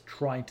time, just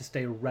trying to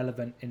stay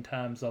relevant in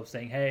terms of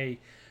saying, hey,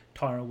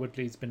 Tyron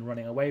Woodley's been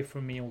running away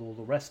from me, all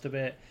the rest of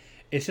it.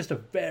 It's just a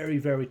very,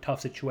 very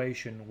tough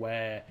situation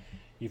where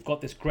you've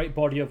got this great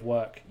body of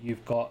work,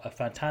 you've got a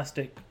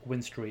fantastic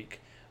win streak,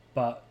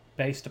 but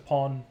based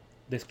upon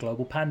this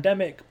global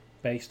pandemic,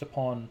 based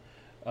upon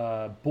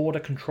border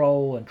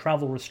control and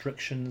travel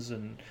restrictions,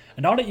 and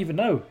I don't even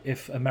know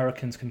if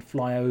Americans can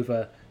fly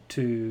over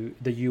to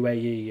the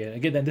UAE. And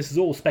again, then this is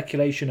all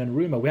speculation and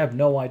rumor. We have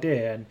no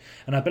idea.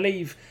 And I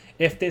believe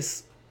if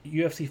this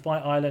UFC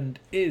Fight Island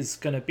is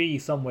going to be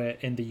somewhere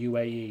in the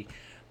UAE,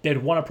 they'd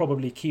want to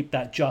probably keep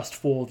that just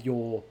for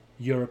your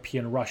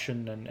European,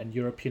 Russian and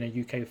European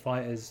and UK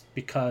fighters,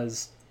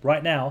 because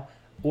right now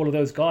all of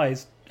those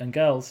guys and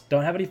girls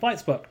don't have any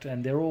fights booked,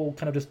 and they're all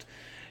kind of just,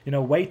 you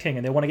know, waiting,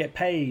 and they want to get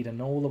paid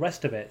and all the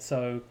rest of it.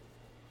 So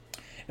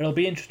it'll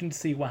be interesting to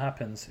see what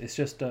happens. It's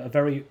just a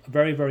very,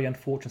 very, very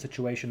unfortunate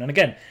situation. And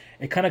again,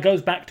 it kind of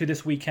goes back to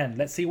this weekend.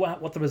 Let's see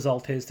what the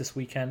result is this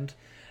weekend.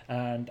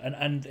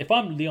 And if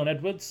I'm Leon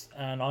Edwards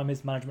and I'm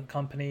his management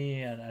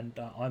company and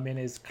I'm in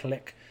his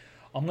clique,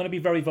 I'm going to be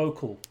very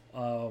vocal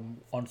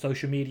on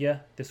social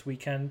media this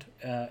weekend,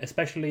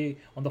 especially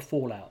on the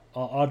fallout.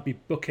 I'd be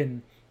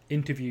booking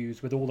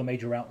interviews with all the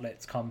major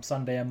outlets come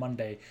Sunday and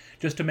Monday,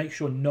 just to make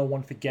sure no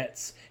one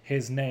forgets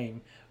his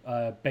name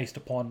based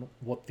upon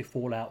what the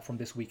fallout from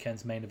this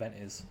weekend's main event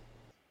is.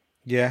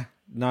 Yeah,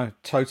 no,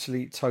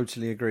 totally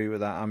agree with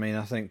that. I mean,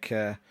 I think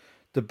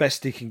the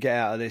best he can get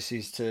out of this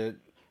is to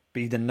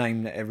be the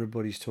name that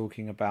everybody's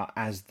talking about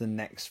as the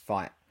next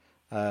fight.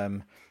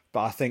 But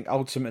I think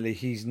ultimately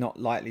he's not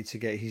likely to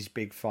get his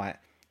big fight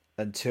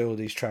until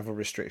these travel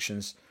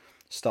restrictions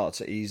start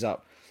to ease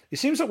up. It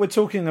seems like we're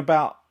talking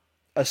about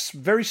a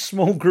very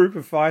small group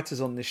of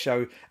fighters on this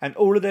show, and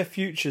all of their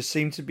futures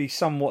seem to be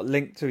somewhat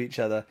linked to each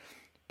other.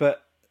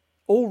 But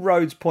all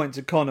roads point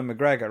to Conor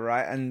McGregor,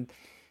 right? And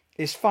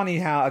it's funny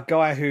how a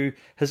guy who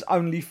has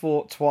only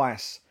fought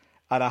twice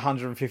at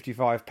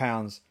 155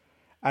 pounds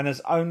and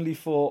has only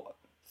fought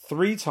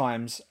 3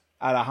 times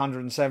at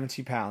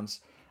 170 pounds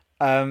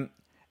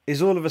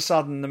is all of a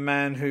sudden the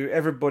man who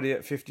everybody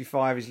at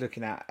 55 is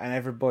looking at and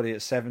everybody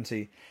at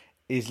 70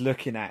 is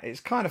looking at. It's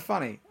kind of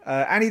funny,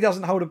 and he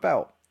doesn't hold a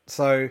belt.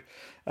 So,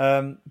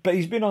 but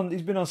he's been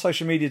on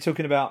social media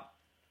talking about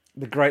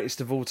the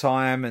greatest of all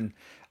time, and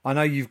I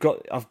know you've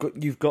got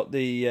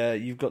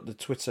the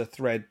Twitter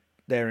thread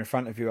there in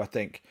front of you. I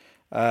think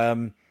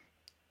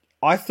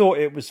I thought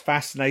it was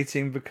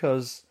fascinating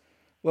because,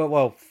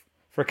 well,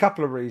 for a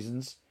couple of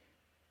reasons.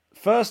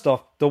 First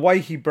off, the way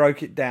he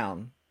broke it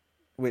down,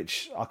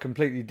 which I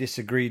completely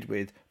disagreed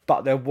with,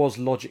 but there was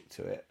logic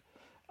to it.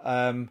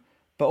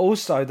 But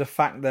also the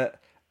fact that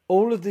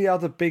all of the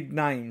other big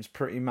names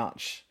pretty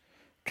much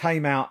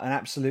came out and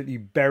absolutely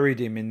buried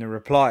him in the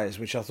replies,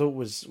 which I thought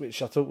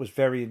was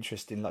very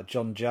interesting. Like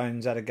John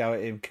Jones had a go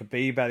at him,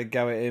 Khabib had a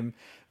go at him,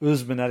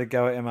 Usman had a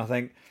go at him, I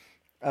think,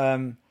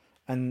 and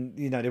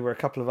there were a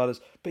couple of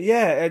others. But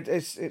yeah,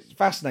 it's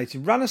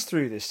fascinating. Run us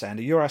through this,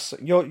 Sandy. You're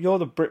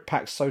the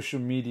BritPack social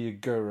media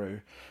guru,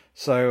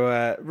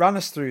 so run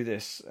us through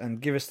this and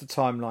give us the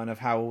timeline of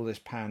how all this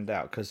panned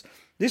out, because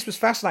this was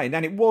fascinating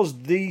and it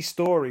was the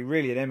story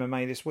really in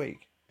MMA this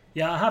week.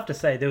 Yeah, I have to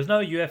say, there was no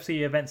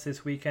UFC events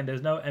this weekend.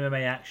 There's no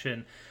MMA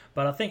action.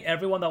 But I think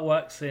everyone that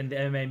works in the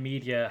MMA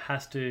media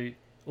has to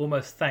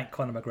almost thank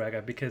Conor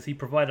McGregor, because he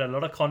provided a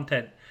lot of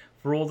content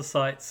for all the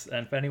sites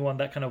and for anyone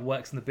that kind of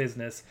works in the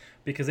business.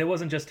 Because it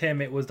wasn't just him,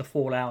 it was the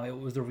fallout. It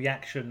was the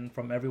reaction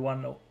from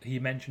everyone he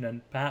mentioned,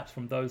 and perhaps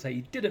from those that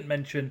he didn't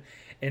mention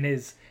in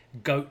his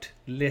GOAT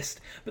list.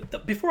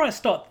 But before I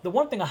start, the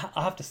one thing I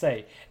have to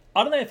say,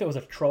 I don't know if it was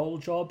a troll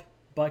job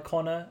by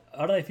Conor. I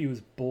don't know if he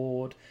was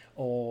bored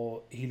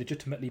or he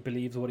legitimately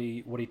believes what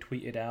he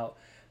tweeted out.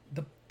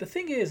 The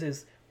thing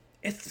is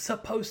it's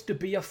supposed to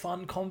be a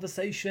fun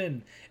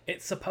conversation.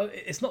 It's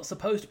not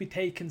supposed to be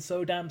taken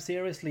so damn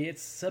seriously.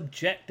 It's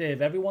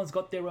subjective. Everyone's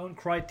got their own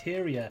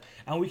criteria,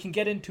 and we can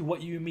get into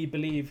what you and me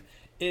believe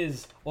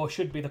is or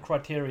should be the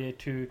criteria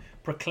to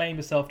proclaim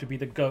yourself to be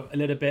the GOAT a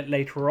little bit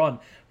later on.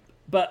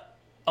 But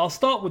I'll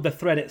start with the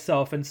thread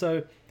itself, and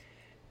so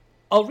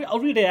I'll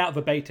read it out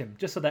verbatim,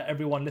 just so that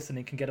everyone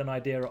listening can get an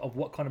idea of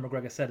what Conor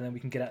McGregor said, and then we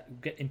can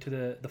get into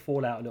the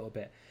fallout a little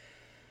bit.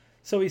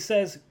 So he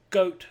says,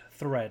 GOAT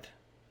thread.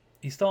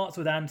 He starts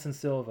with Anderson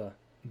Silva.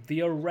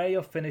 The array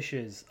of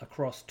finishes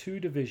across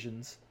 2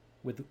 divisions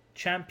with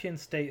champion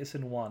status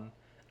in 1.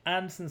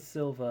 Anderson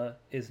Silva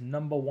is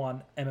number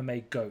 1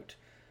 MMA GOAT.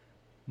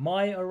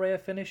 My array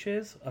of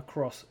finishes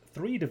across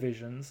 3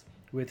 divisions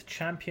with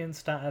champion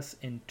status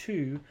in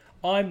 2.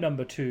 I'm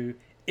number 2,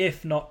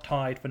 if not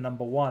tied for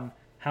number 1.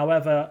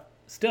 However,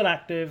 still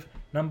active,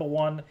 number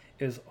 1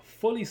 is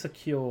fully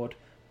secured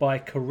by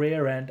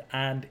career end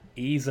and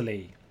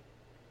easily.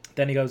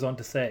 Then he goes on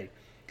to say,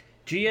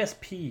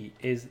 GSP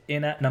is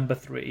in at number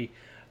 3,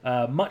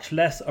 much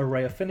less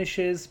array of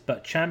finishes,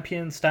 but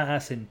champion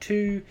status in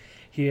 2.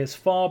 He is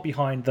far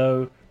behind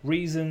though,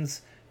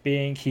 reasons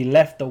being he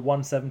left the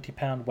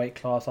 170-pound weight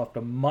class after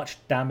much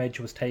damage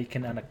was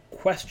taken and a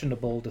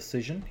questionable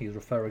decision. He's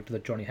referring to the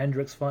Johnny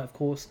Hendricks fight, of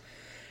course.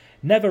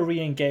 Never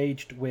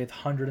re-engaged with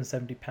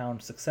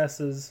 170-pound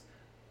successors,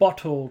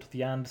 bottled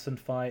the Anderson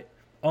fight,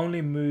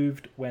 only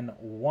moved when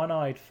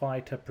one-eyed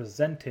fighter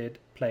presented,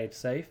 played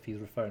safe. He's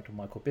referring to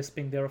Michael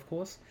Bisping there, of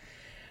course.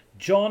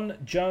 John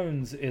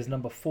Jones is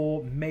number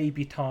 4,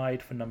 maybe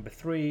tied for number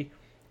 3.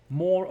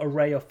 More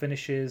array of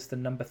finishes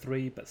than number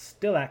 3, but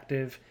still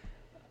active,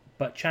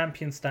 but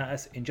champion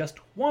status in just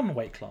 1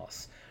 weight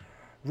class.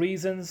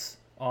 Reasons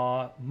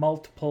are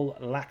multiple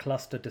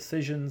lackluster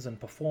decisions and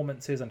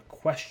performances and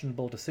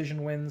questionable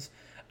decision wins,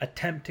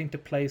 attempting to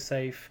play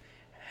safe,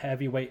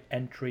 heavyweight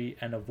entry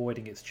and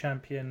avoiding its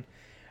champion.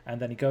 And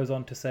then he goes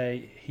on to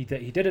say he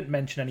didn't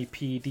mention any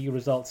PED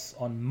results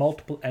on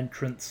multiple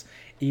entrants,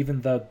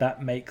 even though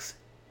that makes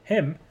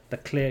him the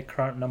clear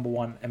current number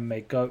 1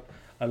 MMA GOAT,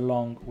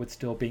 along with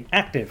still being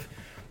active.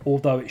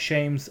 Although it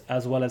shames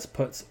as well as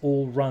puts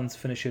all runs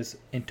finishes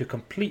into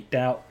complete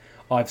doubt.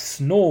 I've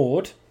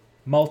snored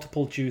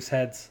multiple juice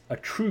heads. A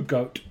true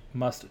GOAT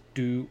must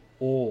do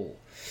all.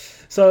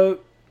 So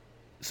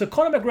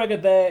Conor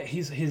McGregor there,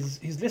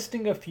 he's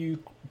listing a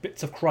few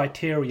bits of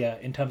criteria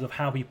in terms of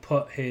how he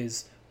put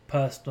his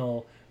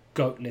personal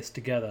GOAT list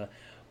together.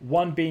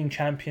 1 being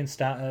champion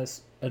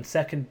status, and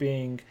second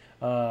being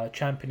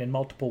champion in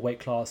multiple weight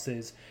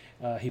classes.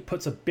 He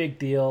puts a big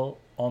deal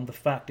on the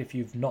fact if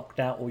you've knocked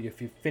out or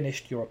if you've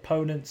finished your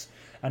opponents,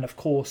 and of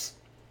course,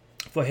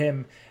 for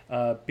him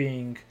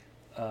being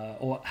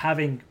or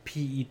having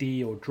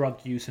PED or drug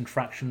use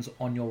infractions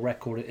on your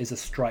record is a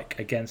strike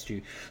against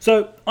you.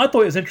 So I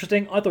thought it was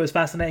interesting. I thought it was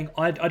fascinating.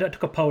 I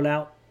took a poll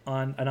out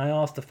and I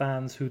asked the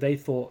fans who they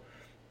thought,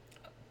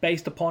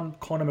 based upon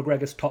Conor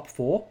McGregor's top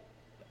four,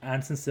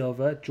 Anderson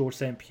Silva, George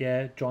St.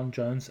 Pierre, John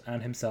Jones,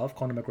 and himself,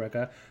 Conor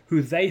McGregor,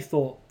 who they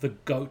thought the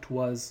GOAT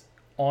was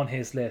on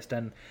his list.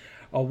 And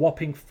a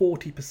whopping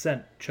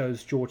 40%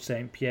 chose George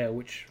St. Pierre,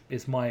 which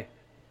is my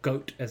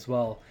GOAT as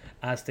well,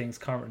 as things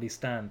currently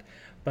stand.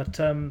 But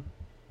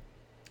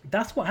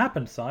that's what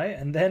happened, Si.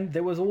 And then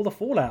there was all the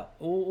fallout.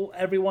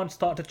 Everyone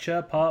started to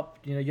chirp up.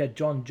 You had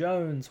John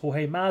Jones,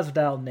 Jorge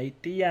Masvidal,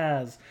 Nate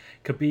Diaz,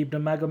 Khabib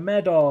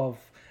Nurmagomedov.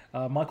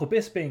 Michael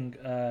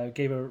Bisping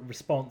gave a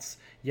response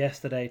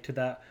yesterday to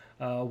that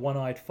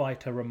one-eyed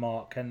fighter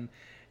remark. And,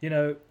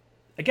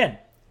 again,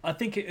 I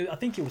think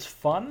it was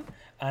fun,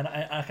 and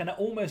I can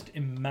almost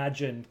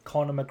imagine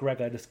Conor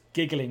McGregor just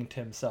giggling to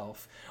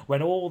himself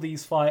when all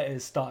these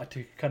fighters started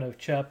to kind of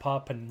chirp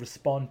up and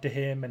respond to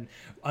him. And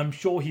I'm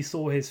sure he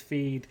saw his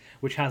feed,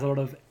 which has a lot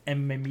of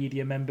MMA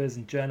media members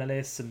and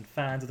journalists and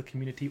fans of the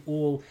community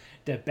all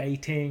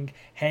debating,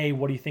 hey,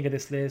 what do you think of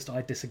this list?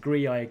 I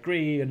disagree, I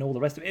agree, and all the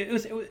rest of it. It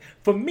was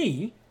for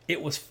me,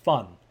 it was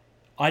fun.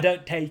 I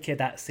don't take it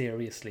that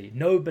seriously.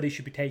 Nobody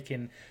should be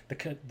taking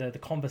the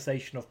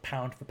conversation of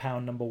pound for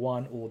pound number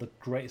one or the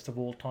greatest of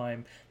all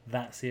time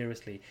that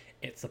seriously.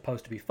 It's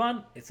supposed to be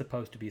fun. It's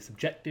supposed to be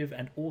subjective,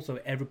 and also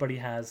everybody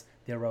has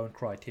their own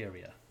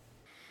criteria.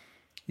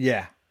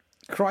 Yeah,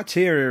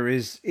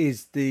 criteria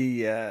is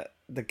the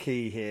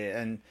key here,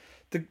 and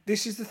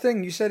this is the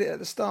thing. You said it at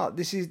the start.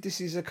 This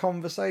is a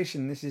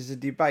conversation. This is a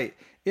debate.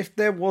 If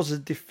there was a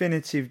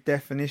definitive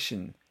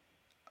definition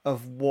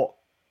of what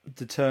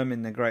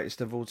determine the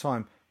greatest of all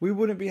time, we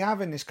wouldn't be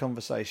having this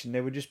conversation.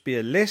 There would just be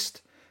a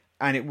list,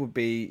 and it would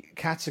be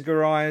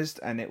categorized,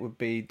 and it would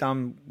be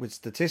done with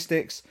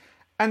statistics,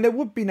 and there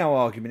would be no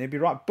argument. It'd be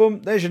right,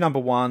 boom, there's your number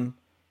one.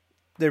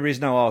 There is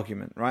no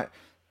argument, right?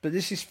 But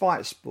this is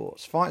fight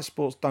sports. Fight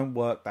sports don't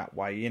work that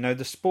way.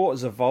 The sport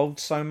has evolved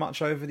so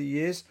much over the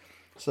years,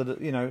 so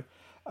that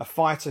a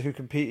fighter who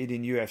competed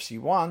in UFC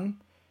 1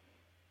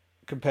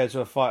 compared to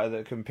a fighter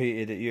that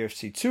competed at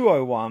UFC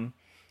 201,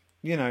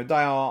 they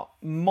are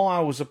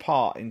miles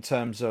apart in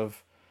terms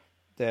of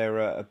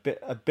their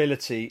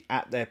ability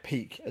at their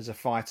peak as a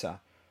fighter.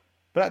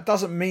 But that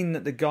doesn't mean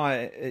that the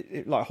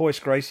guy, like Royce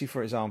Gracie,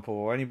 for example,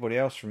 or anybody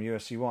else from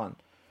UFC 1,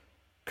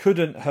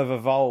 couldn't have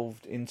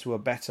evolved into a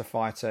better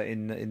fighter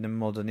in the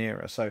modern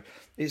era. So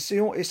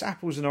it's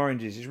apples and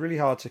oranges. It's really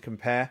hard to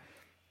compare.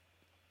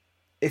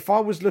 If I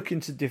was looking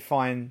to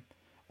define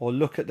or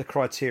look at the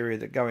criteria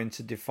that go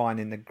into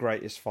defining the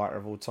greatest fighter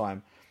of all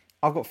time,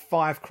 I've got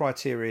 5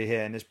 criteria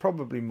here, and there's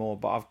probably more,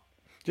 but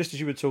just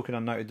as you were talking, I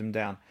noted them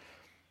down.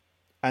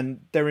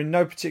 And they're in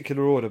no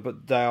particular order,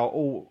 but they're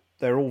all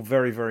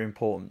very, very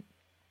important.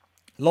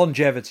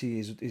 Longevity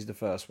is the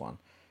first one.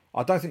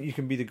 I don't think you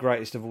can be the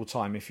greatest of all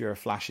time if you're a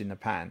flash in the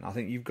pan. I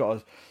think you've got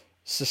to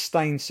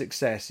sustained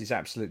success is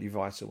absolutely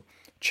vital.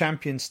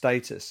 Champion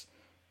status,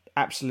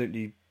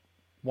 absolutely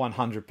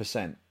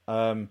 100%.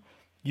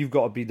 You've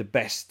got to be the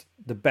best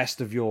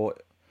of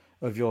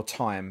your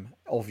time,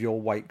 of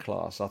your weight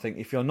class. I think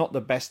if you're not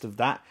the best of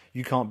that,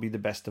 you can't be the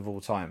best of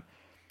all time.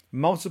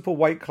 Multiple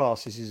weight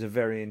classes is a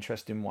very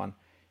interesting one.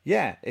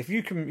 Yeah, if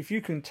you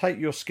can take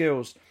your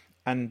skills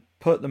and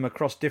put them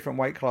across different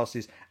weight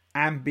classes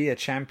and be a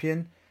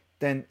champion,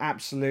 then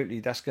absolutely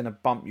that's going to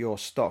bump your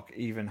stock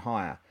even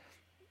higher.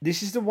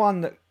 This is the one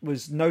that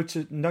was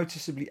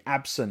noticeably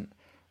absent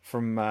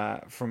from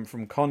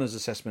Conor's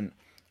assessment,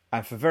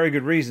 and for very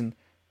good reason.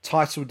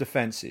 Title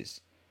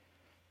defenses.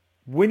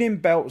 Winning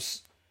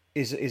belts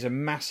is a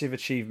massive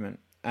achievement,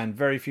 and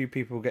very few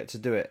people get to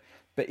do it.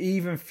 But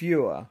even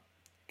fewer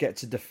get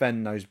to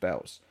defend those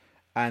belts.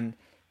 And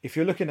if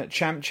you're looking at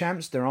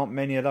champs, there aren't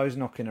many of those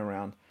knocking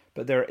around.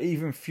 But there are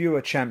even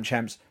fewer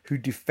champs who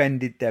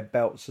defended their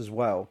belts as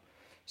well.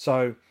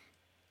 So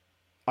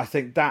I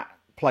think that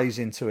plays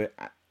into it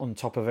on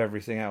top of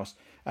everything else.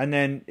 And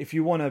then if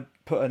you want to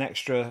put an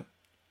extra,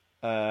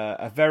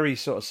 a very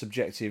sort of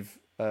subjective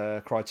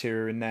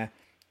criteria in there,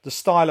 the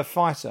style of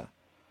fighter.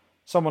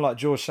 Someone like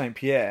George St.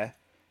 Pierre,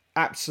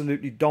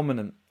 absolutely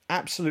dominant,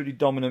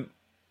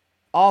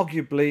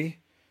 arguably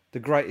the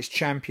greatest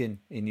champion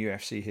in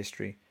UFC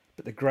history,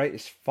 but the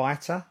greatest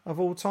fighter of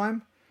all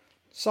time?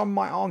 Some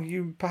might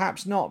argue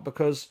perhaps not,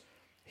 because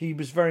he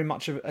was very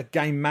much a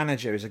game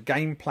manager. He was a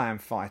game plan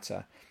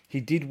fighter.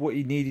 He did what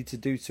he needed to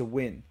do to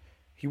win.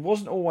 He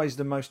wasn't always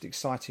the most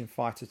exciting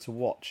fighter to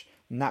watch,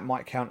 and that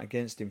might count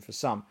against him for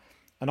some.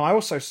 And I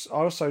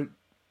also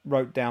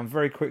wrote down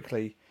very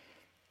quickly,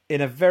 in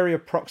a very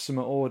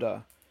approximate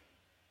order,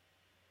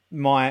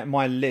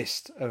 my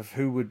list of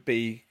who would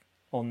be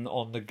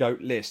on the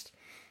GOAT list.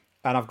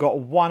 And I've got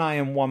 1A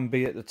and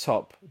 1B at the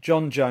top.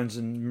 John Jones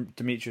and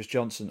Demetrius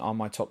Johnson are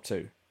my top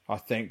 2. I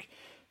think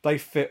they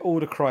fit all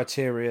the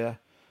criteria.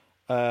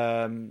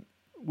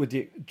 With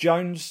the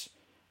Jones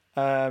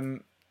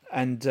and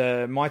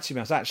Mighty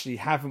Mouse actually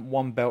haven't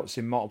won belts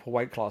in multiple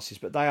weight classes,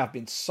 but they have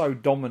been so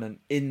dominant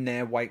in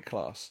their weight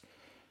class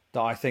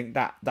that I think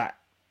that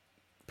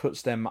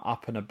puts them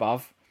up and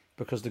above,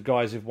 because the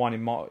guys who've won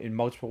in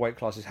multiple weight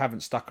classes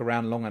haven't stuck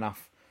around long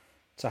enough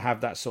to have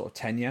that sort of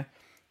tenure.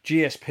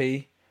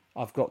 GSP,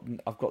 I've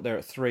got there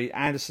at 3.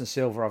 Anderson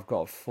Silva, I've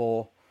got at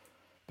 4.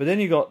 But then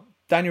you got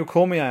Daniel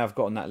Cormier, I've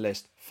got on that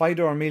list.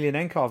 Fedor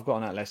Emelianenko, I've got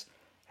on that list.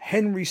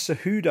 Henry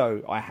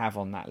Cejudo, I have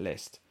on that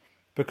list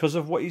because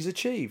of what he's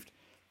achieved.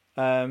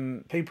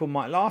 People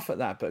might laugh at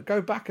that, but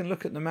go back and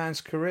look at the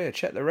man's career.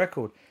 Check the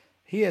record.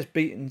 He has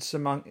beaten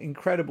some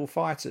incredible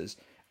fighters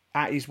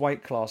at his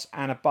weight class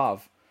and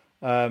above.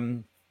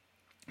 So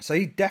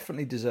he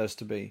definitely deserves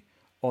to be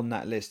on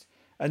that list.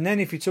 And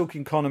then if you're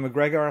talking Conor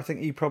McGregor, I think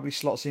he probably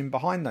slots in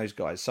behind those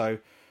guys. So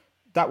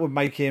that would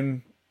make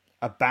him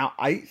about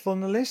 8th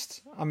on the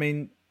list. I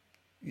mean,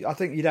 I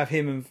think you'd have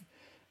him and,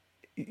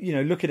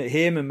 looking at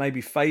him and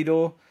maybe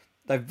Fedor.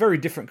 They're very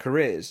different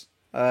careers.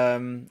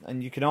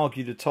 And you can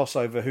argue the toss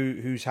over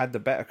who's had the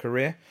better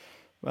career.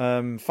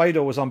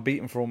 Fedor was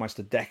unbeaten for almost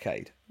a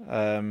decade.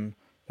 There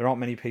aren't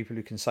many people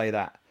who can say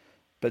that.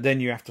 But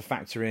then you have to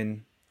factor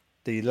in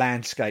the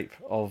landscape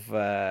of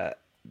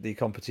the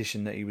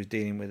competition that he was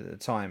dealing with at the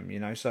time.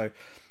 So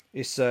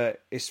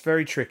it's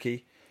very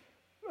tricky.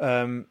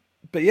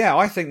 But yeah,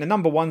 I think the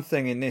number one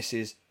thing in this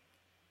is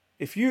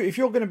if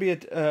you're going to be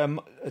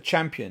a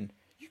champion,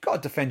 you've got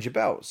to defend your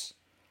belts.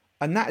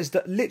 And that is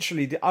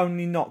literally the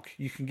only knock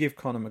you can give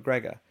Conor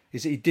McGregor,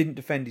 is that he didn't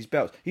defend his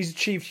belts. He's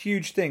achieved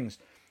huge things.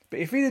 But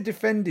if he'd have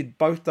defended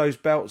both those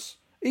belts,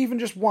 even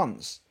just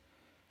once,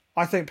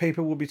 I think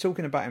people will be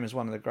talking about him as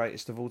one of the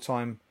greatest of all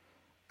time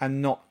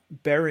and not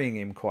burying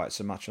him quite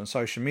so much on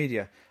social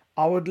media.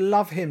 I would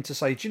love him to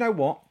say, do you know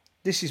what?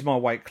 This is my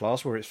weight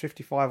class, whether it's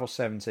 55 or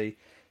 70.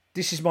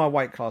 This is my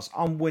weight class.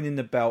 I'm winning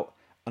the belt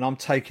and I'm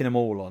taking them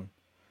all on.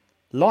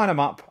 Line them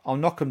up, I'll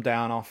knock them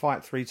down, I'll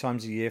fight 3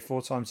 times a year,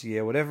 4 times a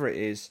year, whatever it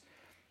is.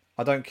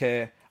 I don't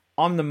care.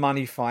 I'm the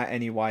money fight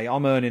anyway.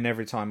 I'm earning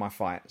every time I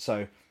fight.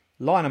 So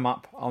line them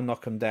up, I'll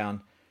knock them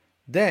down.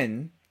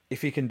 Then,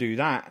 if he can do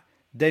that,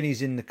 then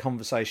he's in the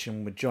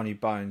conversation with Johnny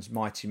Bones,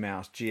 Mighty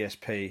Mouse,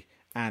 GSP,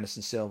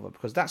 Anderson Silva,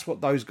 because that's what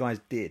those guys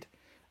did.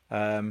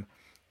 And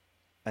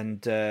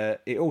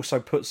it also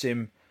puts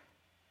him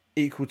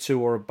equal to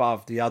or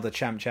above the other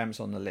champs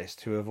on the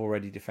list who have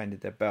already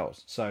defended their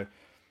belts. So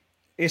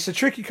it's a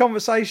tricky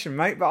conversation,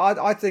 mate. But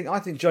I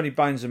think Johnny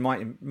Bones and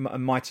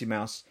Mighty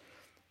Mouse,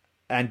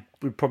 and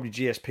probably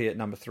GSP at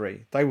number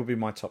 3. They would be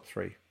my top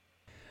 3.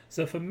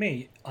 So for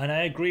me, and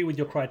I agree with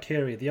your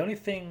criteria, the only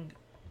thing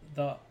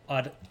that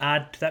I'd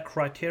add to that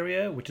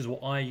criteria, which is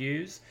what I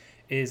use,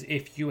 is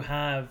if you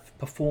have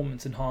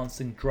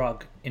performance-enhancing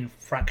drug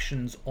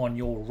infractions on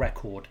your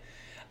record.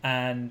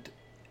 And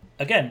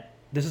again,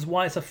 this is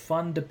why it's a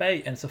fun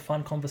debate and it's a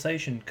fun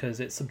conversation, because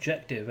it's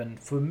subjective. And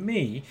for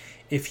me,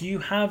 if you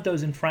have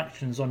those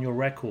infractions on your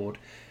record,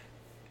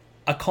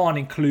 I can't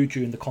include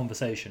you in the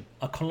conversation.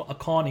 I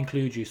can't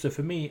include you. So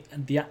for me,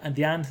 the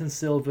Anderson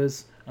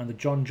Silvas and the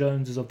John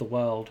Joneses of the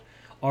world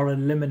are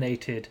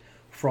eliminated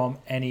from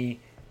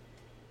any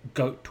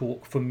GOAT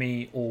talk for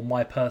me, or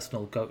my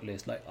personal GOAT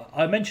list. Like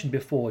I mentioned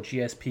before,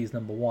 GSP is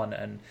number 1,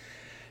 and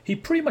he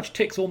pretty much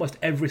ticks almost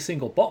every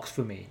single box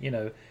for me.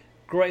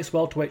 Greatest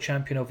welterweight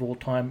champion of all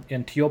time,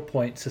 and to your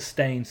point,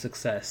 sustained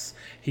success.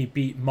 He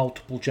beat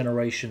multiple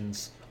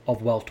generations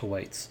of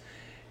welterweights.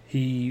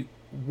 He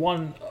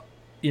won,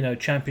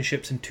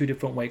 championships in 2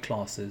 different weight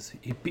classes.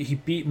 He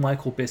beat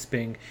Michael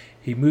Bisping.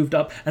 He moved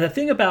up, and the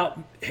thing about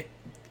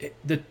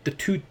the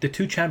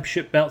two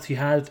championship belts he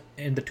had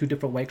in the 2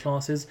 different weight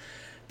classes,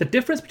 the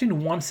difference between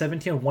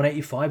 170 and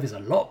 185 is a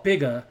lot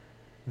bigger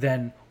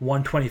than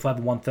 125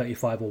 and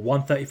 135, or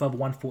 135 and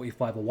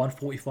 145, or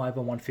 145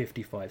 and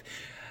 155.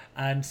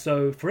 And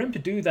so for him to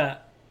do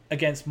that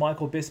against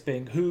Michael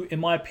Bisping, who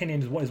in my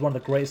opinion is one of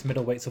the greatest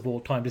middleweights of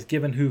all time, just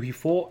given who he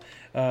fought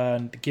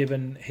and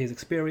given his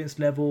experience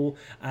level,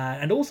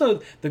 and also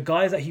the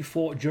guys that he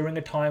fought during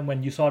a time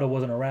when USADA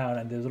wasn't around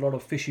and there's a lot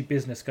of fishy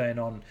business going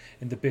on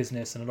in the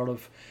business, and a lot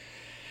of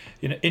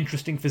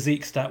interesting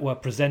physiques that were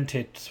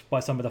presented by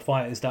some of the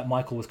fighters that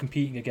Michael was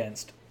competing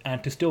against.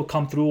 And to still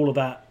come through all of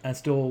that and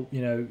still,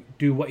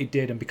 do what he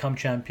did and become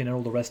champion and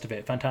all the rest of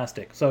it,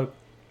 fantastic. So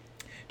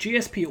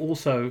GSP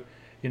also,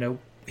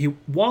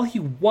 while he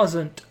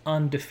wasn't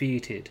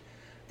undefeated,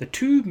 the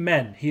 2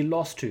 men he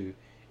lost to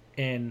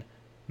in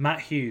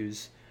Matt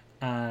Hughes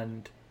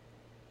and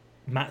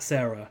Matt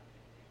Serra,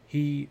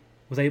 he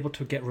was able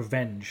to get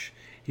revenge.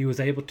 He was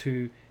able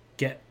to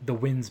get the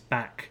wins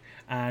back.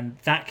 And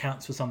that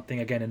counts for something,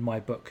 again, in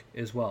my book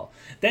as well.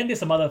 Then there's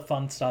some other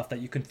fun stuff that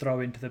you can throw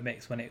into the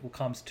mix when it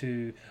comes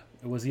to,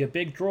 was he a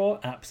big draw?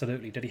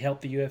 Absolutely. Did he help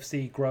the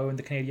UFC grow in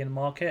the Canadian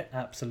market?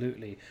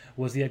 Absolutely.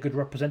 Was he a good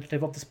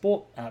representative of the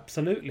sport?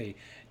 Absolutely.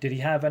 Did he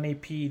have any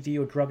PED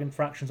or drug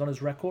infractions on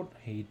his record?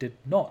 He did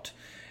not.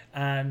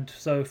 And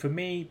so for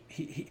me,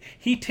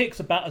 he ticks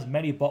about as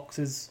many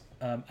boxes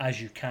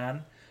as you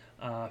can.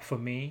 For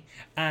me,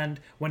 and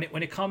when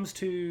it comes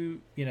to,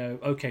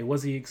 okay,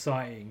 was he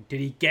exciting? Did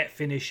he get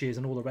finishes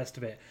and all the rest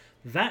of it?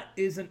 That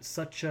isn't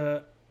such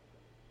an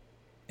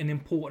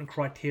important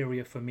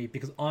criteria for me,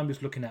 because I'm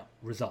just looking at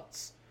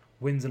results,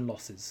 wins and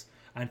losses.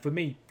 And for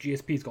me,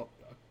 GSP's got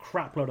a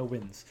crap load of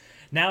wins.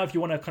 Now, if you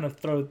want to kind of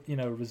throw,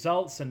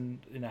 results and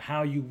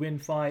how you win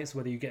fights,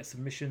 whether you get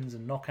submissions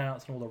and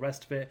knockouts and all the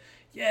rest of it,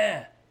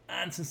 yeah.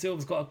 Anderson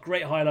Silva's got a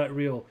great highlight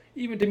reel.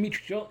 Even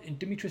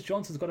Demetrius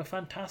Johnson's got a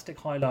fantastic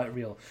highlight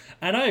reel.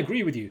 And I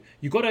agree with you.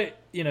 You got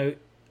to,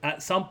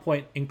 at some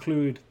point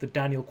include the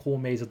Daniel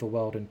Cormiers of the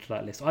world into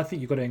that list. I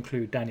think you got to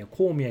include Daniel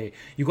Cormier.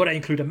 You got to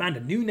include Amanda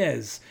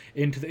Nunes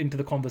into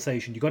the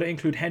conversation. You got to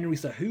include Henry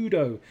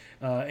Cejudo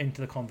into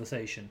the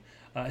conversation,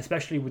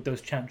 especially with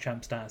those champ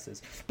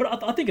statuses.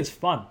 But I think it's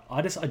fun.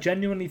 I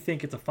genuinely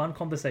think it's a fun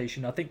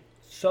conversation. I think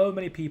so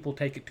many people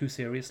take it too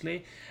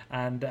seriously,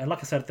 and like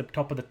I said at the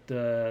top of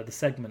the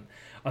segment,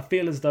 I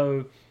feel as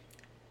though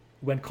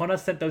when Conor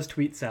sent those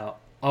tweets out,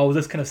 I was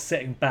just kind of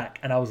sitting back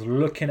and I was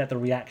looking at the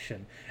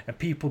reaction and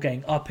people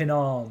getting up in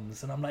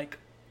arms, and I'm like,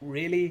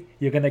 really?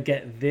 You're gonna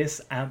get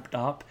this amped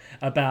up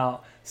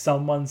about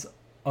someone's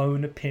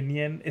own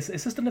opinion? It's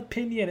just an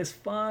opinion. It's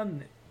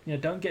fun.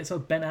 Don't get so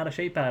bent out of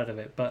shape out of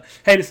it. But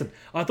hey, listen,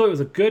 I thought it was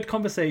a good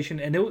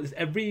conversation, and it was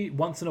every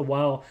once in a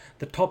while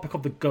the topic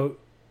of the GOAT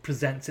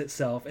presents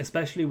itself,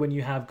 especially when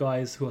you have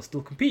guys who are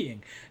still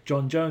competing.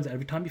 John Jones,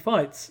 every time he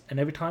fights and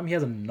every time he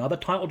has another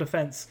title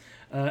defense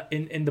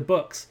in the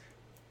books,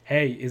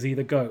 hey, is he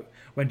the GOAT?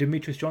 When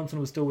Demetrius Johnson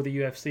was still with the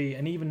UFC,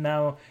 and even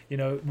now,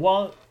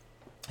 while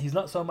he's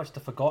not so much the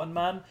forgotten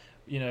man,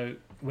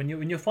 when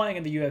you're fighting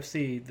in the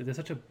UFC, there's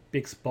such a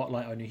big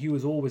spotlight on you. He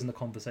was always in the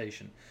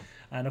conversation.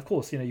 And of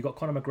course, you got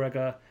Conor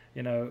McGregor.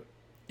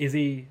 Is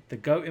he the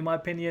GOAT in my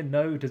opinion?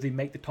 No. Does he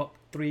make the top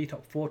 3,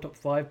 top 4, top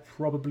 5?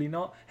 Probably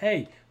not.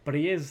 Hey, but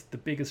he is the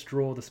biggest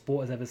draw the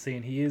sport has ever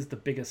seen. He is the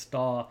biggest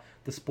star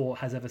the sport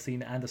has ever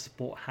seen, and the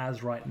sport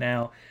has right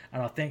now.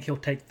 And I think he'll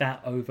take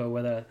that over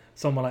whether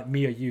someone like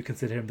me or you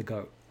consider him the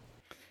GOAT.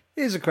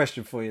 Here's a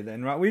question for you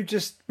then, right? We've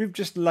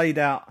just laid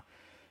out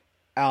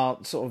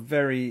our sort of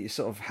very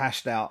sort of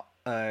hashed out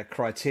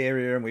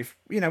criteria, and we've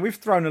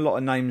thrown a lot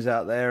of names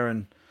out there,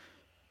 and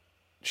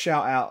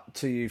shout out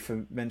to you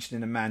for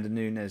mentioning Amanda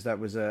Nunes. That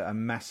was a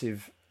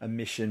massive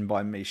omission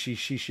by me. She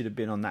should have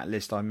been on that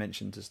list I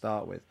mentioned to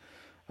start with.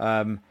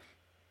 The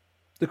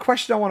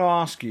question I want to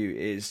ask you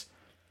is,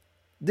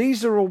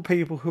 these are all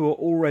people who are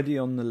already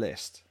on the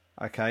list.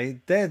 Okay,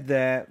 they're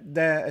there.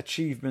 Their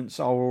achievements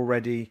are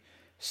already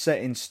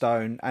set in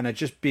stone and are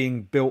just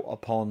being built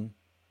upon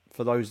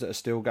for those that are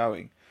still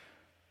going.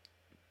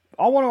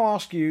 I want to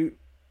ask you,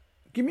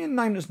 give me a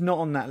name that's not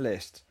on that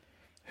list,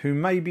 who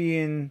maybe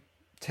in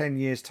 10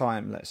 years'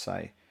 time, let's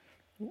say,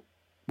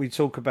 we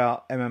talk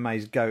about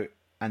MMA's GOAT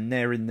and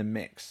they're in the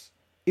mix.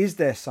 Is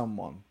there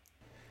someone?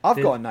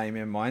 I've got a name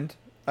in mind.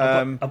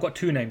 I've got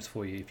 2 names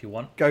for you if you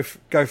want. Go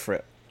for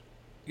it.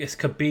 It's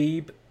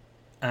Khabib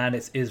and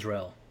it's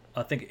Israel.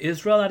 I think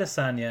Israel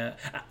Adesanya,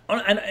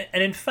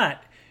 and in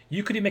fact,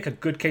 you could even make a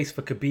good case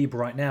for Khabib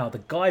right now.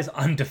 The guy's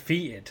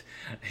undefeated.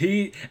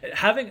 The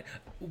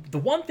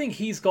one thing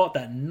he's got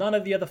that none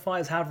of the other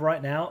fighters have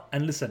right now,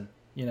 and listen,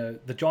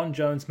 the John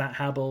Jones, Matt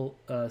Habel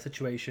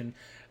situation,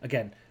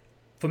 again,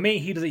 for me,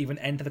 he doesn't even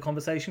enter the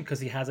conversation because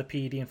he has a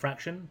PED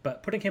infraction.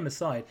 But putting him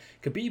aside,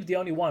 Khabib's the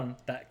only one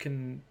that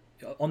can,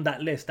 on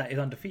that list, that is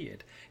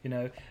undefeated.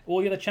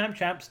 All the other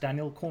champs,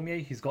 Daniel Cormier,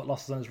 he's got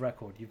losses on his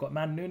record. You've got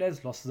Amanda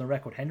Nunes, losses on the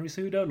record. Henry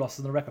Cejudo,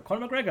 losses on the record.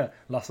 Conor McGregor,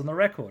 loss on the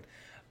record.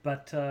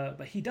 But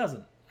he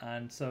doesn't.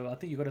 And so I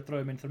think you've got to throw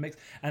him into the mix.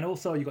 And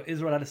also you've got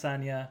Israel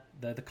Adesanya,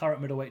 the current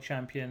middleweight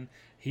champion.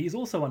 He's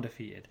also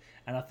undefeated.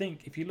 And I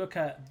think if you look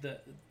at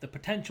the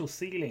potential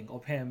ceiling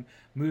of him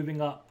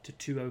moving up to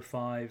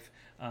 205,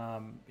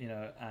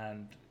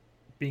 and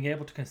being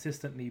able to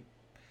consistently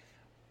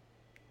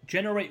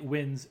generate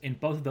wins in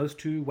both of those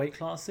 2 weight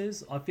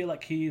classes, I feel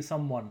like he is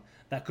someone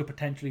that could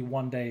potentially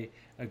one day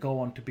go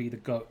on to be the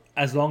GOAT,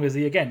 as long as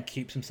he, again,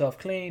 keeps himself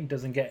clean,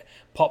 doesn't get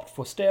popped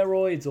for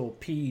steroids or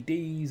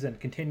PEDs, and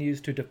continues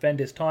to defend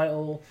his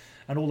title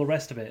and all the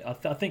rest of it.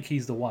 I think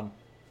he's the one.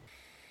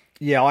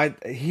 Yeah,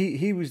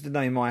 he was the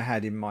name I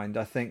had in mind.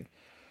 I think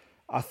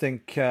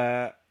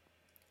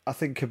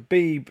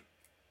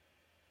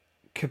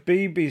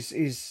Khabib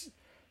is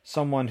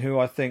someone who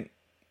I think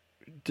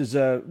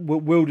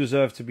will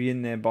deserve to be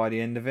in there by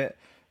the end of it.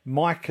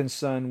 My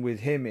concern with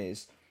him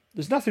is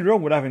there's nothing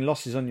wrong with having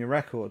losses on your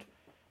record,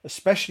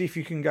 especially if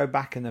you can go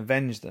back and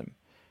avenge them.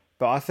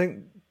 But I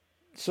think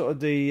sort of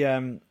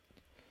the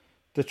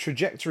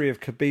trajectory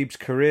of Khabib's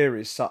career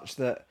is such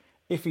that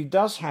if he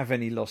does have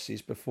any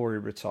losses before he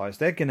retires,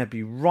 they're going to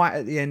be right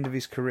at the end of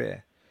his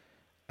career,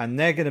 and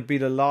they're going to be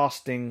the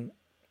lasting,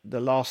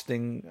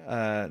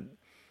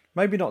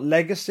 maybe not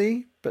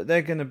legacy, but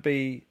they're going to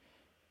be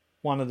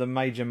one of the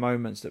major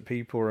moments that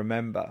people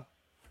remember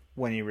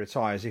when he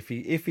retires. If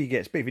he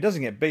gets beat, if he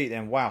doesn't get beat,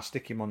 then wow,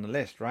 stick him on the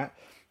list, right?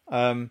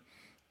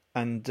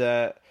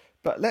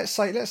 But let's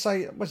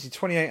say, what's he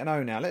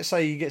 28-0 now? Let's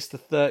say he gets to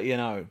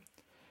 30-0,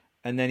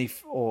 and then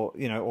or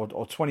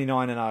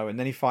 29-0, and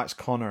then he fights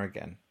Conor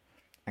again,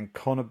 and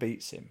Conor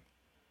beats him.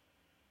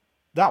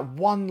 That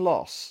one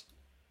loss,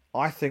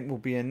 I think, will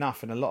be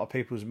enough in a lot of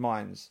people's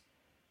minds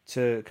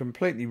to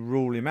completely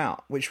rule him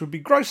out, which would be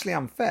grossly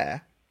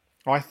unfair,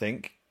 I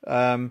think.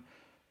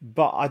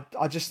 But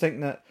I just think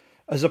that,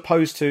 as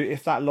opposed to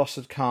if that loss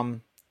had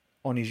come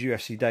on his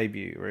UFC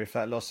debut, or if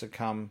that loss had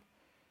come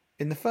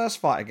in the first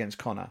fight against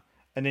Conor,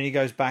 and then he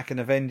goes back and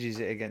avenges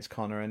it against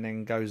Conor, and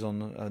then goes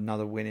on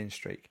another winning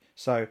streak.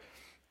 So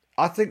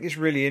I think it's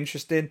really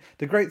interesting.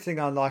 The great thing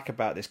I like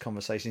about this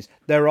conversation is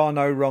there are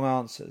no wrong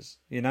answers.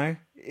 You know,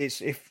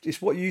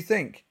 it's what you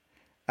think.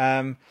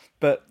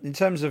 But in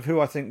terms of who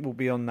I think will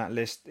be on that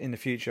list in the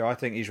future, I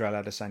think Israel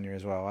Adesanya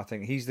as well. I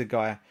think he's the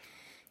guy.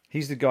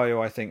 He's the guy who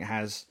I think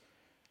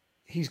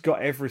he's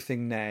got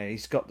everything there.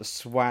 He's got the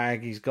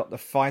swag. He's got the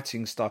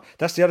fighting style.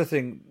 That's the other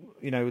thing,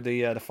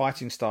 the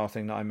fighting style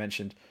thing that I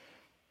mentioned.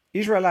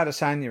 Israel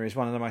Adesanya is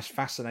one of the most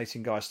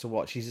fascinating guys to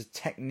watch. He's a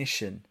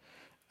technician.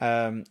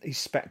 He's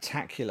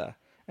spectacular.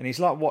 And he's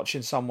like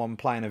watching someone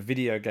playing a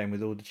video game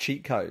with all the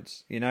cheat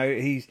codes.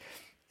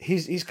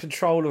 His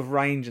control of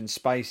range and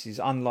space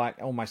is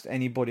unlike almost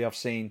anybody I've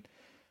seen,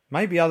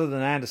 maybe other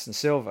than Anderson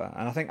Silva.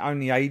 And I think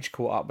only age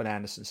caught up with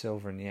Anderson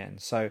Silva in the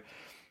end. So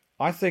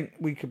I think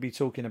we could be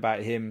talking about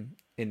him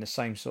in the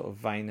same sort of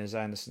vein as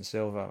Anderson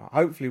Silva,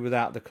 hopefully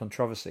without the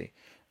controversy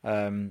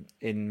in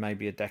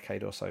maybe a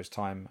decade or so's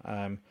time.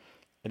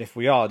 And if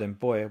we are, then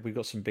boy, we've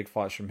got some big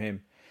fights from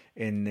him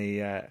in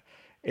the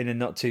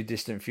not too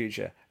distant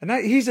future. And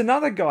he's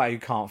another guy who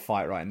can't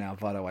fight right now,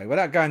 by the way.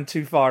 Without going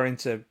too far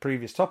into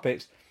previous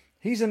topics,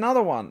 he's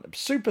another one,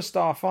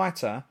 superstar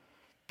fighter,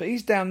 but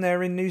he's down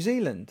there in New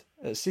Zealand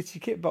at City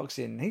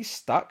Kickboxing. He's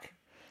stuck.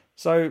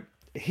 So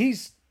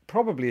he's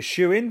probably a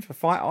shoe-in for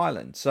Fight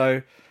Island.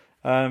 So,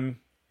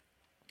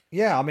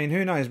 yeah, I mean,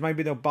 who knows?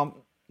 Maybe they'll bump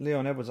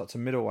Leon Edwards up to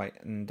middleweight,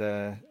 and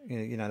the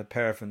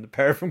pair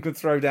of them could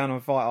throw down on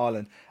Fight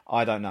Island.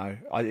 I don't know.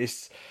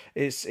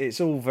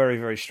 It's all very,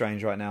 very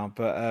strange right now.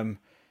 But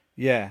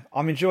yeah,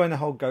 I'm enjoying the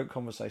whole GOAT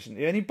conversation.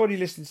 Anybody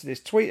listening to this,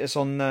 tweet us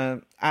on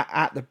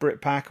at the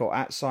Britpack, or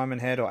at Simon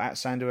Head, or at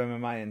Sandu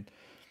MMA, and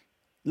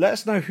let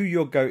us know who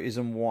your GOAT is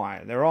and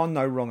why. There are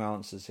no wrong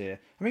answers here.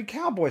 I mean,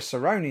 Cowboy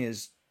Cerrone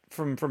is,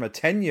 from a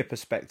tenure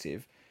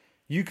perspective,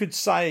 you could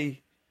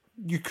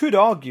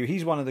argue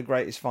he's one of the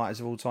greatest fighters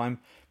of all time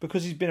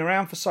because he's been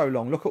around for so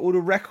long. Look at all the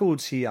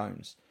records he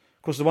owns.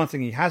 Of course, the one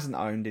thing he hasn't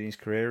owned in his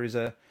career is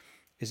a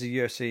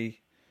UFC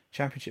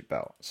championship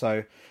belt.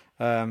 So,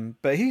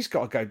 but he's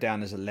got to go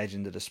down as a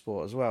legend of the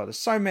sport as well. There's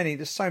so many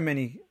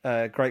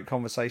great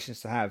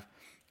conversations to have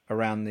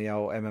around the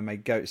old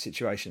MMA GOAT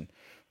situation.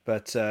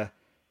 But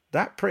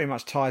that pretty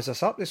much ties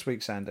us up this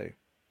week, Sandu.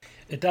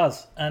 It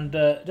does. And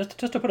just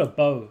to put a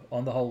bow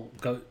on the whole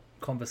GOAT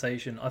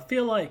conversation, I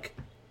feel like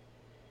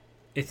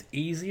it's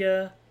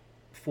easier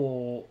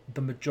for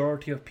the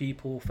majority of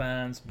people,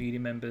 fans, media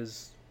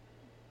members,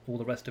 all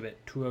the rest of it,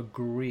 to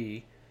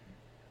agree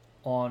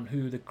on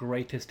who the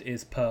greatest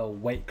is per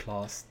weight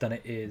class than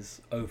it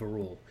is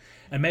overall.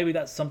 And maybe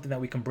that's something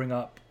that we can bring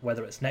up,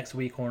 whether it's next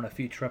week or in a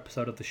future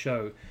episode of the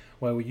show,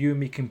 where you and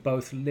me can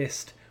both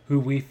list who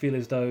we feel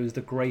as though is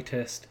the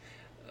greatest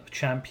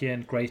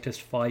champion, greatest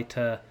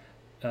fighter,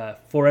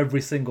 for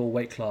every single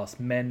weight class,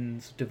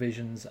 men's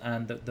divisions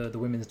and the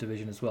women's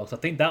division as well. So I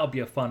think that would be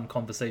a fun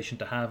conversation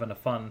to have, and a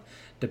fun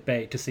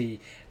debate to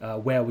see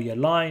where we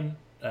align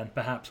and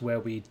perhaps where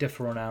we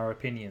differ on our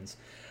opinions.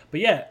 But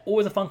yeah,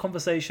 always a fun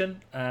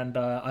conversation, and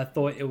I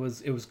thought it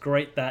was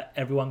great that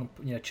everyone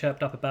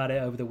chirped up about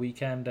it over the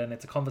weekend, and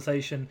it's a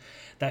conversation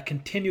that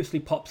continuously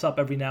pops up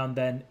every now and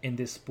then in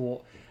this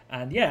sport.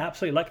 And yeah,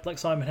 absolutely, like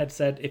Simon had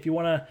said, if you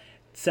want to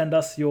send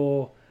us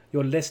your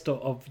list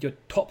of your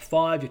top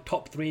 5, your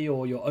top 3,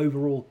 or your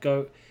overall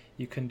GOAT,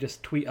 you can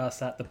just tweet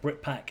us at the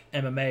Britpack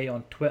MMA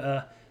on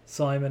Twitter.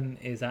 Simon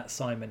is at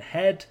Simon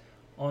Head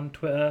on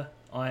Twitter.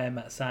 I am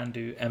at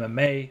Sandu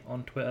MMA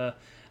on Twitter.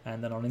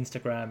 And then on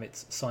Instagram,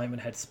 it's Simon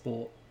Head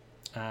Sport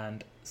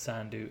and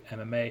Sandu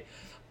MMA.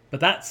 But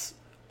that's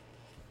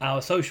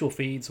our social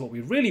feeds. What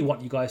we really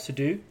want you guys to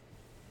do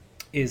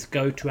is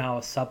go to our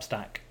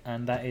Substack,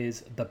 and that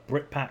is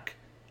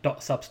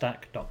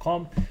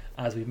thebritpack.substack.com.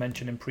 As we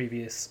mentioned in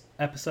previous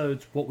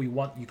episodes, what we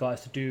want you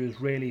guys to do is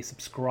really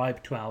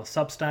subscribe to our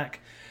Substack,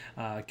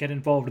 get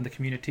involved in the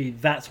community.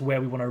 That's where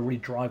we want to really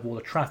drive all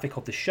the traffic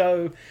of the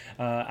show,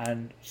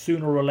 and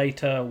sooner or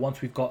later,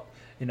 once we've got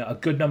a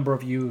good number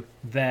of you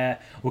there,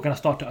 we're going to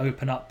start to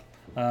open up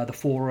the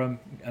forum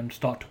and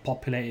start to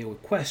populate it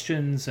with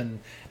questions and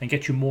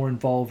get you more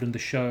involved in the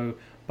show,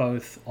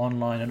 both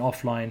online and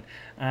offline.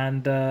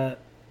 And for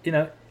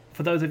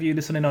those of you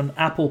listening on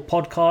Apple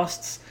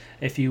Podcasts,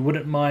 if you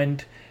wouldn't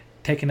mind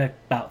taking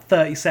about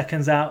 30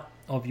 seconds out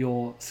of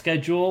your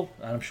schedule,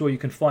 and I'm sure you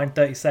can find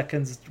 30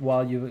 seconds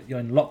while you're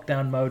in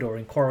lockdown mode or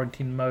in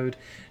quarantine mode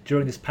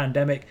during this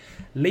pandemic,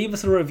 leave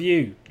us a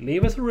review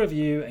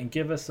and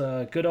give us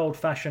a good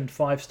old-fashioned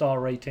 5-star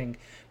rating,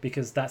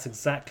 because that's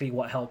exactly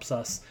what helps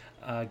us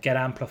get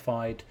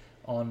amplified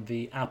on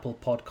the Apple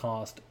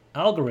Podcast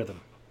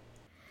algorithm.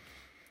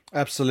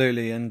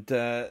 Absolutely, and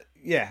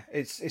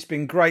it's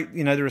been great.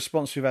 The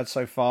response we've had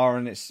so far,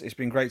 and it's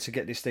been great to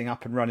get this thing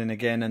up and running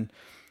again. And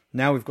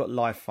now we've got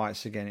live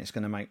fights again. It's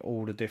going to make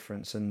all the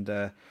difference.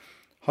 And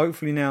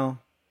hopefully now,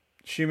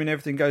 assuming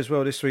everything goes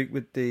well this week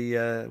with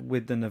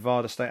the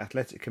Nevada State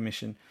Athletic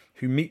Commission,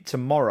 who meet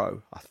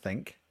tomorrow, I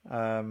think,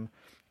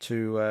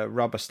 to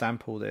rubber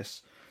stamp all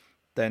this,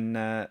 then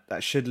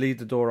that should leave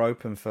the door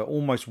open for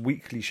almost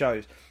weekly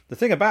shows. The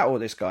thing about all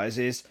this, guys,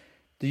 is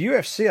the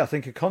UFC, I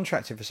think, are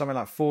contracted for something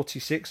like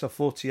 46 or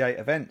 48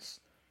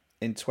 events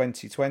in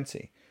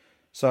 2020.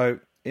 So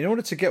in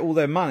order to get all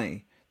their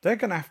money, they're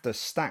going to have to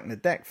stack the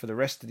deck for the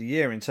rest of the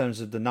year in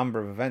terms of the number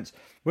of events.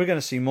 We're going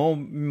to see more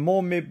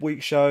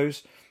midweek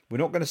shows. We're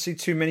not going to see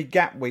too many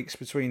gap weeks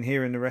between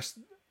here and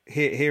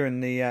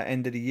the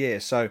end of the year.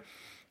 So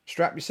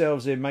strap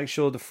yourselves in. Make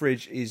sure the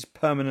fridge is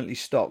permanently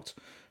stocked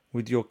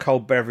with your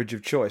cold beverage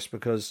of choice,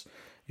 because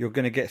you're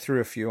going to get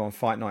through a few on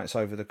fight nights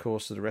over the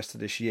course of the rest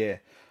of this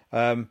year.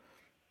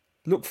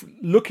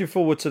 Looking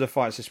forward to the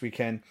fights this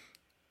weekend.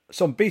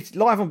 So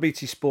live on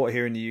BT Sport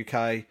here in the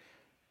UK.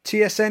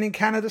 TSN in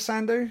Canada,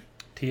 Sandu?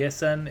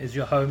 TSN is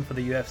your home for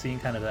the UFC in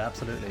Canada,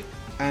 absolutely.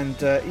 And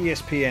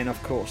ESPN,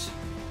 of course,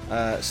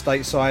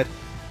 stateside.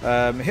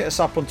 Hit us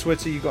up on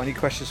Twitter. You've got any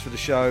questions for the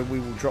show, we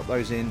will drop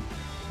those in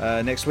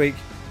next week.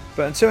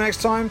 But until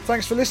next time,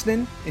 thanks for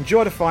listening.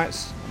 Enjoy the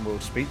fights, and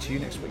we'll speak to you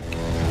next week.